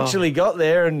 And I eventually got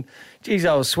there, and, geez,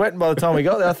 I was sweating by the time we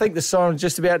got there. I think the siren was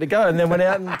just about to go, and then went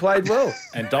out and played well.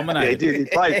 And dominated. Yeah, he did.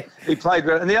 He played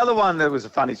well. And the other one that was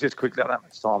funny, just quickly, I don't know how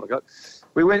much time I got.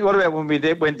 What about when we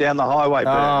went down the highway?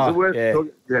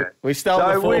 We stole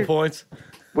the 4 points.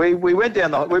 We went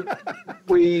down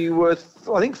we were,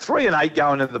 I think, 3 and 8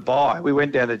 going into the bye. We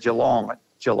went down to Geelong,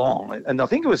 and I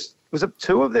think it was it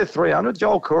 2 of their 300,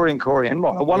 Joel Corey and Corey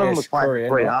Enright. One of them was playing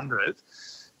 300.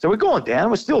 So we're going down.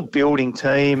 We're still building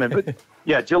team, but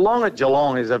Geelong at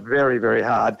Geelong is a very, very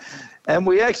hard. And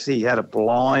we actually had a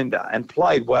blinder and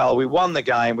played well. We won the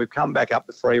game. We've come back up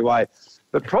the freeway.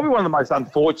 But probably one of the most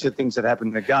unfortunate things that happened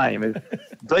in the game is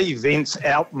D. Vince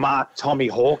outmarked Tommy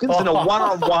Hawkins in a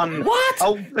one-on-one. What?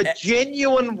 A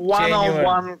genuine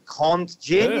one-on-one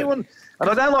genuine. And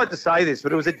I don't like to say this,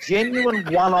 but it was a genuine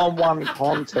one-on-one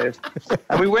contest.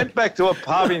 And we went back to a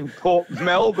pub in Port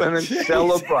Melbourne and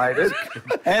celebrated.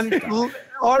 And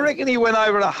I reckon he went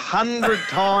over 100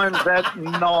 times that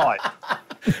night.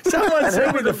 Someone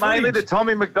sent me the mainly to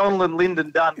Tommy McDonald and Lyndon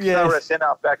Dunn, yes. Centre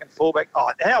back and fullback.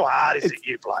 Oh, how hard is it,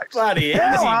 you blokes? Bloody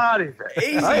how hard is it?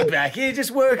 Easy back here, just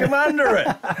work him under it.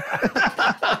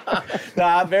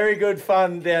 Very good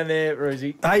fun down there,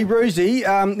 Roosie. Hey, Roosie,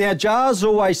 now Jars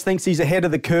always thinks he's ahead of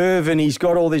the curve and he's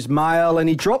got all this mail and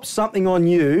he dropped something on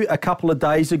you a couple of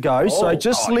days ago. So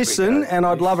just listen and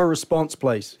I'd love a response,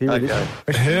 please. Here it is.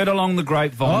 I heard along the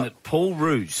grapevine that Paul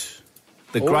Roos,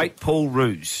 the great Paul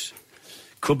Roos,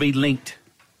 could be linked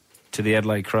to the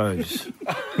Adelaide Crows.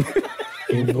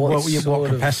 In what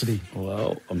capacity?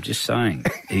 Well, I'm just saying.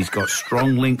 He's got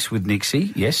strong links with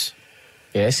Nixie, yes?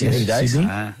 Yes, he does.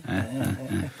 Some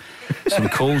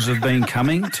calls have been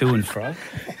coming to and fro.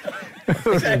 I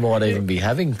think we might even be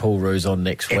having Paul Roos on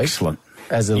next week. Excellent.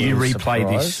 As a you little replay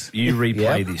surprise. this. You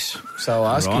replay this. So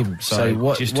I'll ask him. So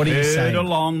what are you saying?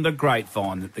 Along the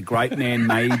grapevine that the great man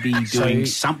may be doing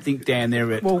something down there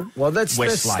at let's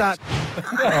start.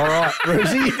 All right,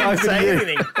 Roosie, over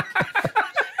to you.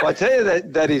 I tell you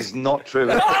that is not true.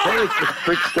 But I tell you it's a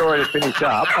quick story to finish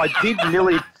up. I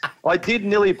did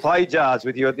nearly play Jars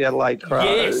with you at the Adelaide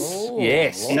Crows.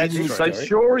 Yes. And so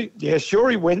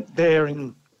Shorey went there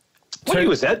in when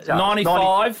was that?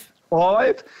 95.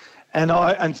 95.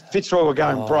 And Fitzroy were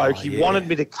going broke. He wanted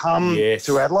me to come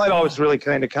to Adelaide. I was really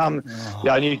keen to come.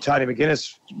 I knew Tony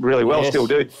McGuinness really well, still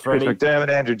do. Chris McDermott,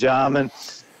 Andrew Jarman.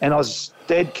 And I was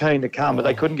dead keen to come, but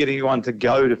they couldn't get anyone to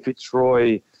go to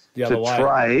Fitzroy to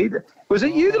trade. Was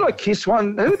it you that I kissed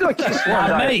one? Who did I kiss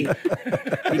one day? Me.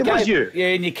 It was you. Yeah,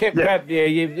 and you kept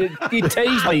you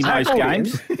teased me most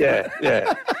games. Yeah.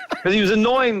 Because he was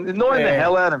annoying the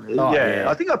hell out of me.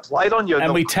 I think I played on you.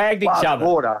 And we tagged each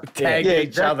other. Tagged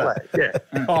each other. Yeah.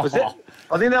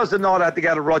 I think that was the night I had to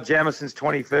go to Rod Jamison's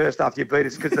 21st after you beat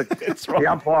us because the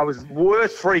umpire was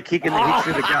worst free kick in the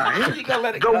history of the game. You gotta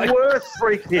let it go. Worst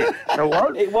free kick.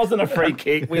 It wasn't a free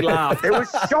kick. We laughed. It was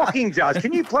shocking, Judge.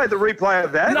 Can you play the replay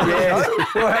of that? No. Yes.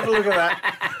 We'll have a look at that.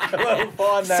 We'll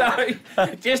find that.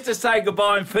 So, just to say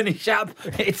goodbye and finish up,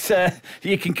 it's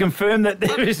you can confirm that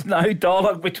there is no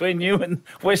dialogue between you and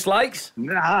West Lakes?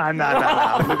 No.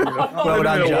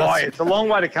 It's a long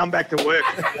way to come back to work.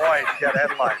 Why to go to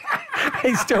Adelaide.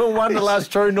 He's doing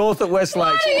Wanderlust True North at West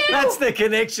Lakes. That's the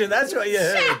connection. That's what you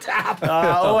heard. Shut up.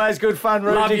 Always good fun,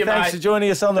 Roosie. Thanks for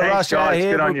joining us on the Rush Hour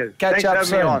here. Good on you. Catch up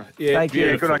soon. Thank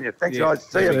you. Good on you. Thanks, guys.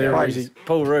 See you. Roosie.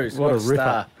 Paul Roos. What a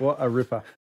ripper. What a ripper.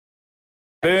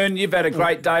 Bern, you've had a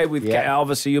great day with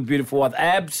obviously your beautiful wife,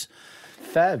 Abs.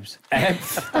 Fabs.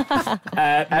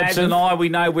 Mads and I, we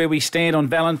know where we stand on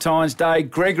Valentine's Day.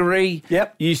 Gregory,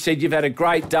 you said you've had a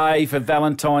great day for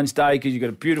Valentine's Day because you've got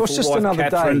a beautiful wife, just another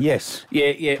Catherine. day, yes.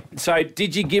 Yeah. So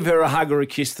did you give her a hug or a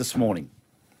kiss this morning?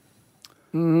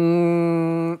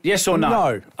 Yes or no?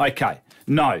 No. Okay,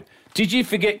 no. Did you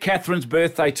forget Catherine's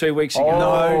birthday 2 weeks ago?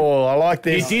 No, I like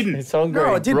this. You didn't? It's on green.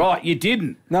 No, I didn't. Right, you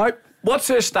didn't? No. What's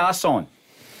her star sign?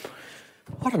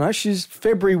 I don't know. She's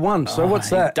February 1, so what's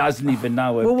that? He doesn't even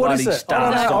know her Well, what bloody is it? star I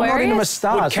don't know. sign. I'm not into my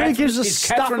stars. Who gives a Is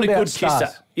stuff Catherine a about good stars?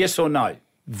 kisser? Yes or no?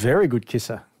 Very good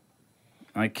kisser.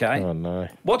 Okay. Oh, no.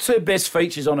 What's her best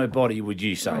features on her body, would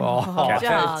you say?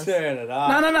 Jars. Turn it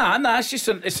up. No. It's just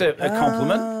a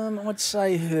compliment. I'd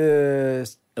say her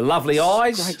Lovely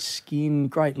eyes. great skin,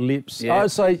 great lips. Yeah.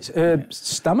 I'd say her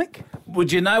stomach.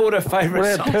 Would you know what her favourite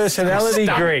What about personality,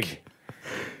 Stunk. Greg?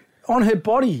 On her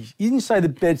body. You didn't say the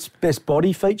best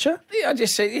body feature? Yeah, I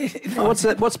just said... What's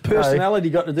that? What's personality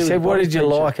got to do with Said, what body did you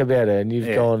feature? like about her? And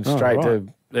you've gone straight right. to...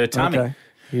 Her tummy. Okay.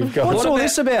 You've gone... What's all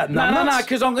this about? No, Numbnuts?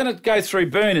 because I'm going to go through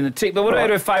Burn in the tick. But what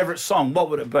about her favourite song? What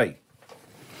would it be?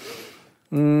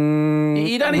 You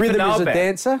don't even Rhythm know is about a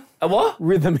dancer. A what?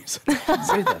 Rhythm is a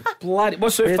dancer. Bloody.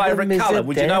 What's her Rhythm favourite is a colour?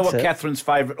 Would you know what dancer. Catherine's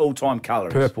favourite all-time colour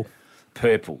is? Purple.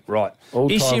 Purple, right.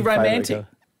 All-time Is she favourite romantic? colour.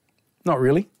 Not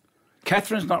really.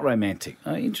 Catherine's not romantic.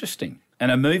 Oh, interesting.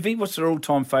 And a movie? What's her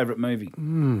all-time favourite movie?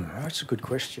 That's a good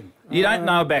question. You don't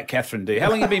know about Catherine, do you? How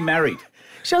long have you been married?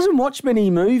 She doesn't watch many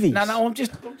movies. No, I'm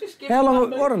just giving How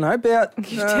long? you a I don't know.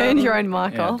 About You turned your own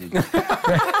mic Yeah, I off. did.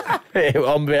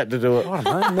 I'm about to do it. I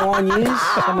don't know, 9 years?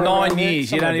 9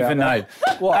 years, you don't even know.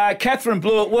 Catherine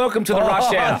Blewett, welcome to the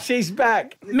Rush Hour. She's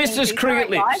back. Mrs. Cricket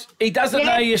Lips, he doesn't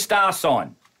know your star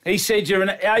sign. He said you're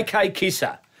an OK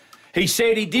kisser. He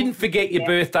said he didn't forget your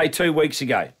birthday 2 weeks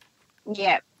ago.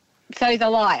 Yeah. So he's a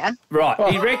liar. Right.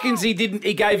 He reckons he didn't.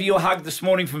 He gave you a hug this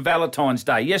morning from Valentine's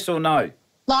Day. Yes or no?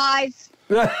 Lies.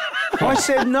 I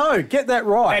said no. Get that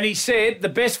right. And he said the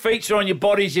best feature on your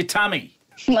body is your tummy.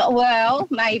 Well,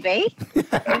 maybe.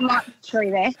 It might be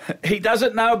true there. He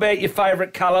doesn't know about your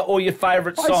favourite colour or your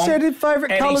favourite song. I said his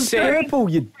favourite colour's purple.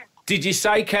 Did you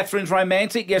say Catherine's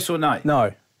romantic? Yes or no?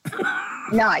 No.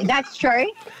 No, that's true.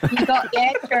 You got,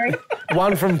 yeah, true.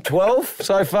 1 from 12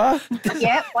 so far?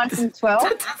 Yeah, 1 from 12.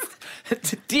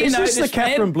 Do you Is know this the man?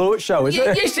 Catherine Blewett show, is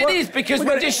it? Yes, it is, because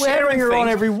we're just sharing having her on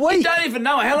things. every week. You don't even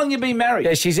know. How long you been married?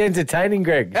 Yeah, she's entertaining,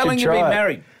 Greg. How long you been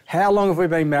married? How long have we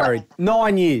been married?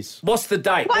 9 years. What's the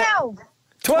date? 12.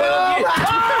 12 years.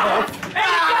 Oh! And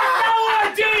you got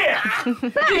no idea! You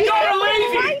got to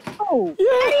leave him!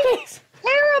 Yes.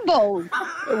 Terrible.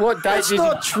 What date That's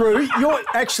not true.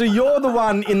 You're the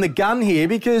one in the gun here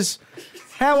because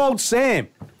how old's Sam?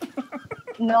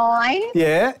 9.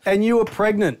 Yeah, and you were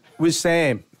pregnant with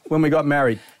Sam when we got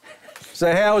married.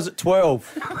 So how is it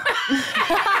 12?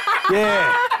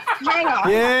 Yeah. Hang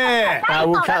on. Yeah.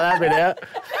 We'll cut that bit out.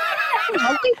 Hang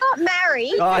on, we got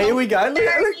married. Oh, here we go.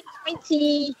 Married in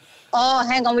 20... Oh,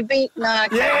 hang on, we've been... No,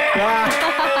 okay.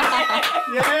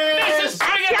 Yes.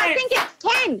 Actually, I think it's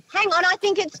 10. Hang on, I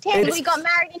think it's 10. We got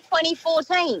married in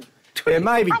 2014. Yeah,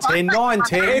 maybe 10. 9,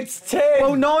 10. It's 10.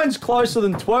 Well, 9's closer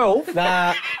than 12.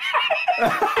 Nah.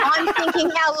 I'm thinking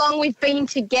how long we've been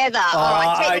together. All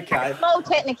right, okay. Small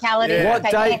technicality. Yeah.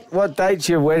 Okay, What date's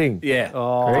your wedding? Yeah.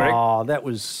 Oh, that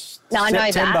was No, I know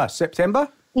September. that. September?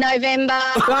 November.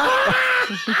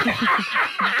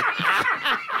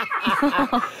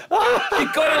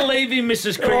 You've got to leave him,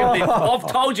 Mrs. Cricket. I've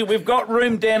told you, we've got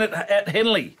room down at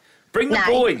Henley. Bring the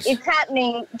boys. It's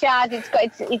happening, Jazz. It's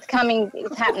coming.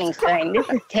 It's happening soon. This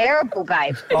is terrible,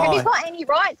 babe. Have you got any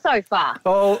right so far?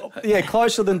 Oh, yeah,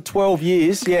 closer than 12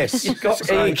 years, yes. Are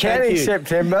you counting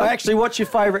September? Actually, what's your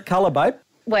favourite colour, babe?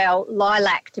 Well,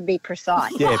 lilac to be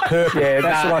precise. Yeah, purple. Yeah,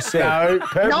 that's what I said.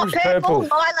 No, Not purple's purple,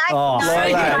 purple. lilac. Oh, no,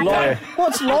 lilac. no.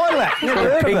 What's lilac? Never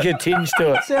heard of Pinker it. tinge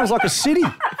to it. Sounds like a city.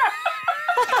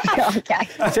 Okay.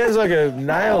 Sounds like a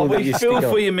nail that We you stick feel on.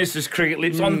 for you, Mrs. Cricket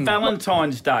Lips. On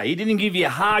Valentine's Day, he didn't give you a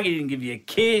hug, he didn't give you a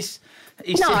kiss.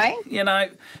 He said,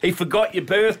 he forgot your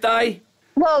birthday.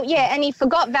 Well, yeah, and he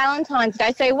forgot Valentine's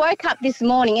Day, so he woke up this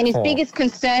morning and his biggest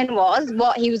concern was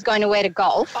what he was going to wear to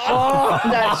golf.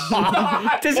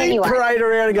 Does he parade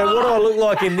around and go, what do I look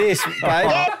like in this, babe?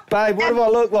 Yeah. Babe, what do I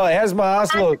look like? How's my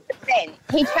ass look? 100%.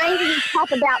 He changes his top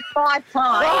about 5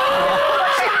 times.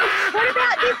 What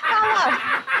about this colour?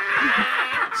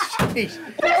 He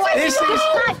can't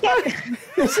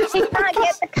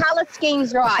get the colour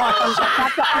schemes right.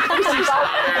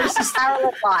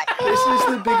 This is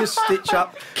the biggest stitch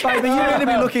up. Baby, you need to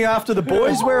be looking after the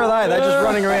boys. Where are they? They're just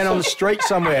running around on the street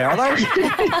somewhere, are they?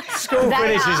 School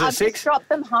finishes at I've 6. just dropped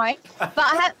them home.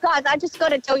 But guys, I just got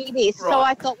to tell you this. So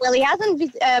I thought, well, he hasn't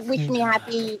wished me a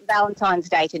happy Valentine's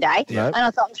Day today. Nope. And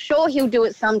I thought, I'm sure he'll do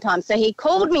it sometime. So he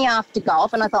called me after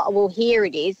golf and I thought, well, here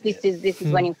it is. This is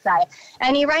when he'll say it.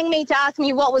 And he rang me to ask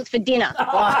me what was for dinner.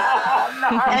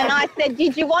 And I said,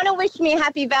 did you want to wish me a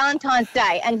happy Valentine's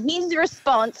Day? And his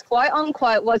response, quote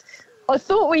unquote, was, I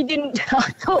thought we didn't do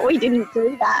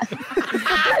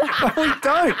that. We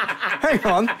don't. Hang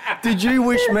on. Did you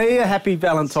wish me a happy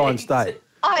Valentine's Day?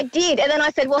 I did. And then I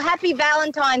said, well, happy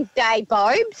Valentine's Day,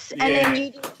 Bobes. And then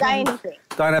you didn't say anything.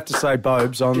 Don't have to say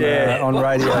Bobes on radio.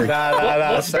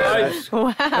 No. What's Bobes?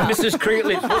 Wow. Mrs. Cricket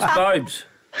Lips, what's Bobes?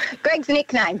 Greg's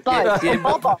nickname, Bobes. Yeah.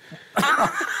 Bobo.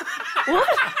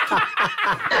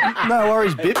 No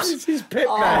worries, Bips. It's his pet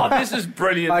Oh, name. this is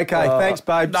brilliant. Okay, thanks,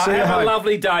 babe. No, See you have home. a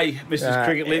lovely day, Mrs.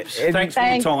 Cricket Lips. Thanks for your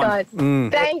Thanks, time. guys.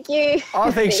 Thank you. I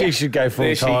think she should go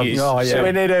There she full-time. is. Oh, yeah. So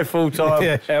we need her full-time.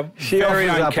 Yeah. She Very offers own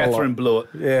up a lot. Catherine Blewett.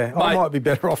 Yeah, I Mate, might be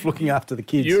better off looking after the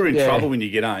kids. You're in Yeah. trouble when you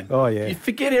get home. Oh, yeah. You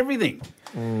forget everything.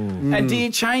 And do you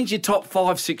change your top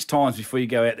 5, 6 times before you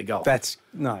go out to golf? That's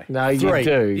no. No, you Three.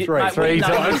 do. Mate, Three we know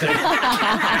you times. do.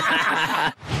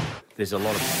 There's a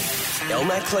lot of...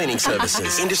 Elmac Cleaning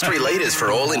Services. Industry leaders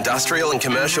for all industrial and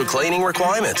commercial cleaning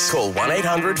requirements. Call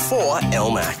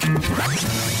 1-800-4-ELMAC.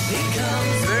 Here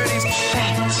comes Bertie's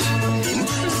fact.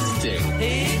 Interesting.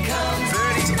 Here comes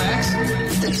Bertie's facts.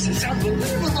 This is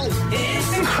unbelievable.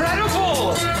 It's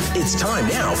incredible. It's time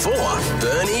now for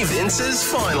Bernie Vince's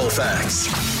Final Facts.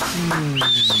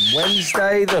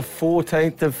 Wednesday, the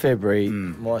 14th of February,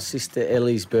 my sister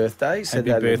Ellie's birthday. So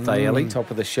Happy birthday, Ellie. Top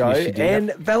of the show. Yes, you did.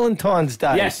 And Valentine's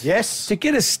Day. Yes. To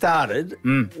get us started,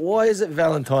 why is it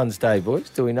Valentine's Day, boys?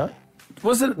 Do we know?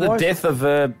 Was it the death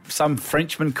of some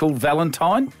Frenchman called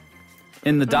Valentine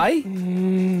in the day?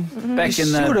 Back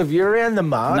in the... Sort of. You're around the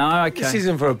mark. No, okay. This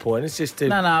isn't for a point. It's just to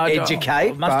I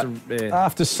educate. must but have,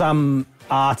 After some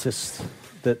artist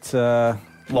that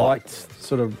liked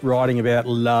sort of writing about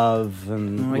love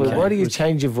and... Well, why do you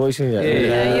change your voice in that?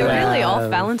 Yeah, you're really off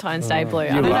Valentine's Day, Blue. I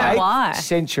don't know why. 8th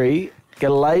century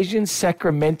Galatian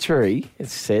sacramentary, it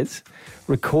says,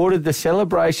 recorded the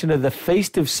celebration of the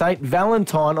Feast of St.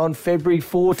 Valentine on February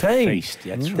 14. Feast,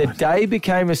 that's The right. day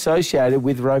became associated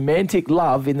with romantic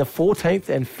love in the 14th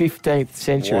and 15th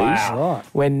centuries, Wow.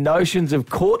 when notions of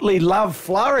courtly love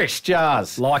flourished,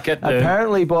 Jars. Like it,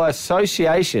 Apparently by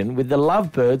association with the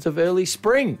lovebirds of early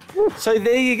spring. So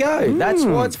there you go. That's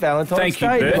why it's Valentine's Thank you,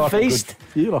 Day. Bert. The Like a feast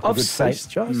You like a of good St. feast,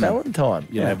 Jars. Valentine.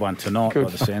 You have one tonight by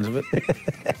the sounds of it.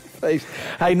 Hey,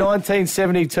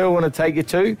 1972, I want to take you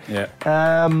to.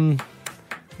 Yeah.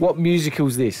 What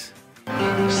musical's this?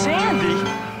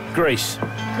 Grease.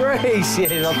 Grease,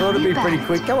 yeah. I thought it'd be pretty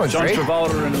quick. Come on, John Greg.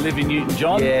 Travolta and Olivia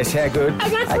Newton-John. Yes, how good. I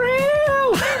got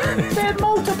thrills. They're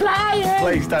multiplying.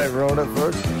 Please don't ruin it for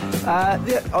us.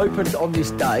 It opened on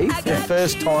this day, the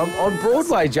first time on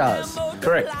Broadway, Jars.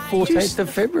 Correct. 14th of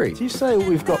February. Do you say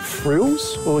we've got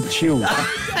frills or chills?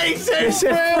 He said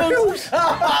frills.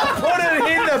 Put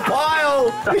it in the pile.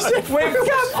 He said we've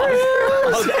got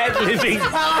I frills.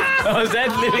 was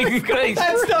ad-libbing Grease.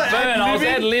 That's not Burn, I was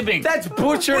ad-libbing. ad-libbing. That's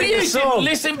butchering Well, you the song. didn't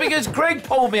listen because Greg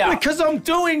pulled me up. Because I'm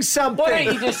doing something. Why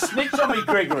don't you just snitch on me,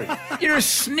 Gregory? You're a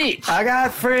snitch. I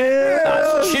got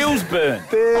frills. Chills burn.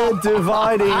 They're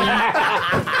dividing.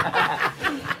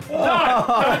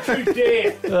 No, don't you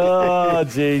dare. Oh,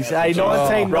 jeez. Hey,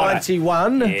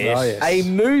 1991, Yes. a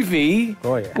movie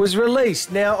Oh, yeah. was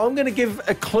released. Now, I'm going to give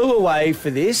a clue away for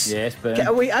this. Yes, Bern.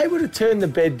 Are we able to turn the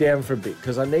bed down for a bit?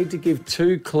 Because I need to give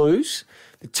 2 clues.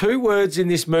 The 2 words in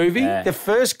this movie. Yeah. The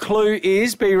first clue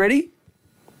is, be ready?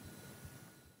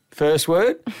 First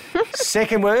word.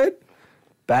 Second word.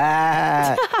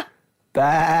 Bat.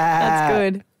 That's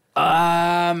good.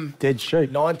 Dead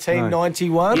sheep.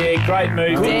 1991. Yeah, great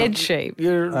movie. Dead sheep.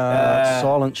 You're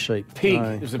Silent sheep. Pig. No.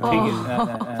 It was a pig.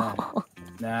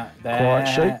 No. Quiet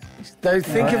sheep. Though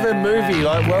think of a movie,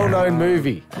 like well-known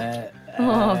movie.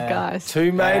 Oh, guys.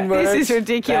 2 main words. This is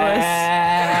ridiculous.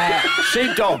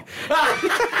 Sheepdog.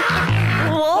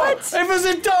 What? If it was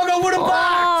a dog, I would have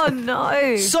barked. Oh,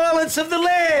 no. Silence of the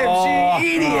Lambs, you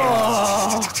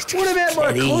idiot. What about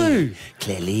my clue?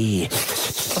 Clearly. I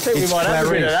think we might have a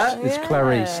bit of that. It's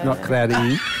Clarice, not Clary.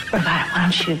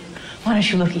 Why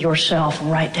don't you look at yourself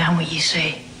and write down what you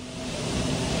see?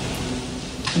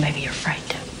 Maybe you're afraid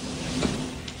to.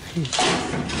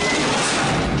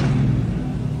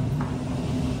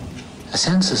 A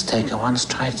census taker once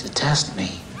tried to test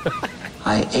me.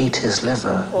 I ate his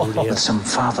liver with some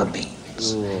fava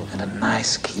beans and a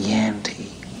nice Chianti.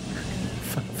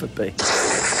 For beans.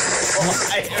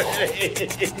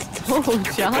 Oh,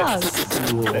 Jars.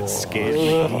 That's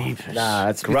scary. Nah,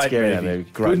 it's Great scary, movie. that movie.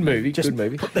 Great Good movie. movie. Just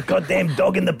movie. Put the goddamn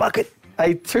dog in the bucket.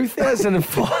 Hey,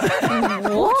 2005.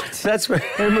 What? That's where.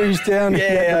 Remember who's down here?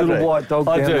 Yeah, the I little do. white dog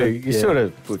I down do. there? You Yeah. sort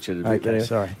of butchered it a bit Okay, there.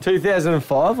 sorry.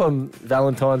 2005 on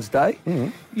Valentine's Day,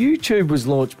 YouTube was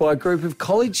launched by a group of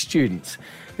college students.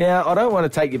 Now, I don't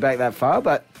want to take you back that far,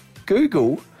 but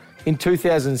Google in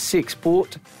 2006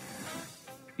 bought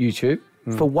YouTube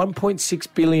for $1.6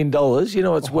 billion. You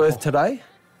know what it's worth today?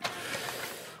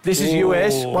 This is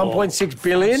US, 1.6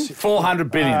 billion.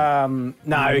 400 billion.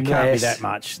 No, it can't be Yes. that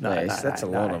much. No, Yes, no, that's no, a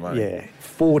lot no. of money. Yeah,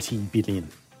 40 billion.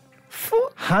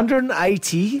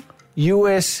 180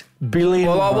 US billion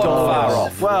Well, I wasn't dollars. far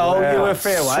off. Well, you were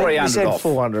fair way. 300 You said off.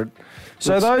 400.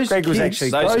 So those Greg was kids,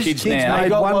 actually those kids now- they made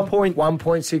got 1.6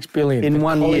 1.6 billion in for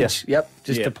 1 year. college. Yep,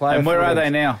 just Yeah. to play. And where for are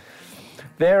them. they now?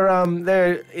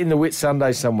 They're in the Whit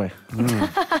Sunday somewhere.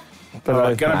 But All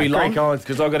right, going to be long Greg Collins.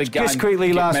 because I've got to go. Just and quickly,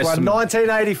 get last me one. some-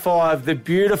 1985, the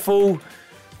beautiful.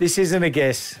 This isn't a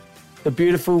guess. The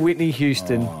beautiful Whitney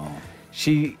Houston.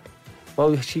 She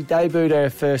debuted her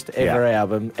first ever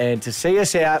album, and to see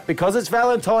us out because it's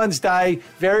Valentine's Day,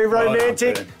 very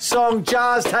romantic Bern. song.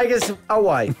 Jars, take us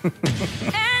away.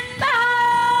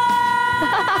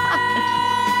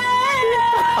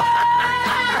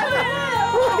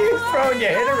 What are you throwing your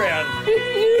head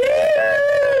around?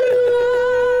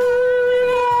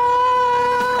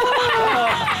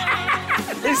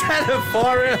 Is that a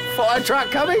fire truck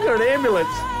coming or an ambulance?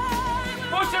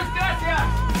 Push us, guys.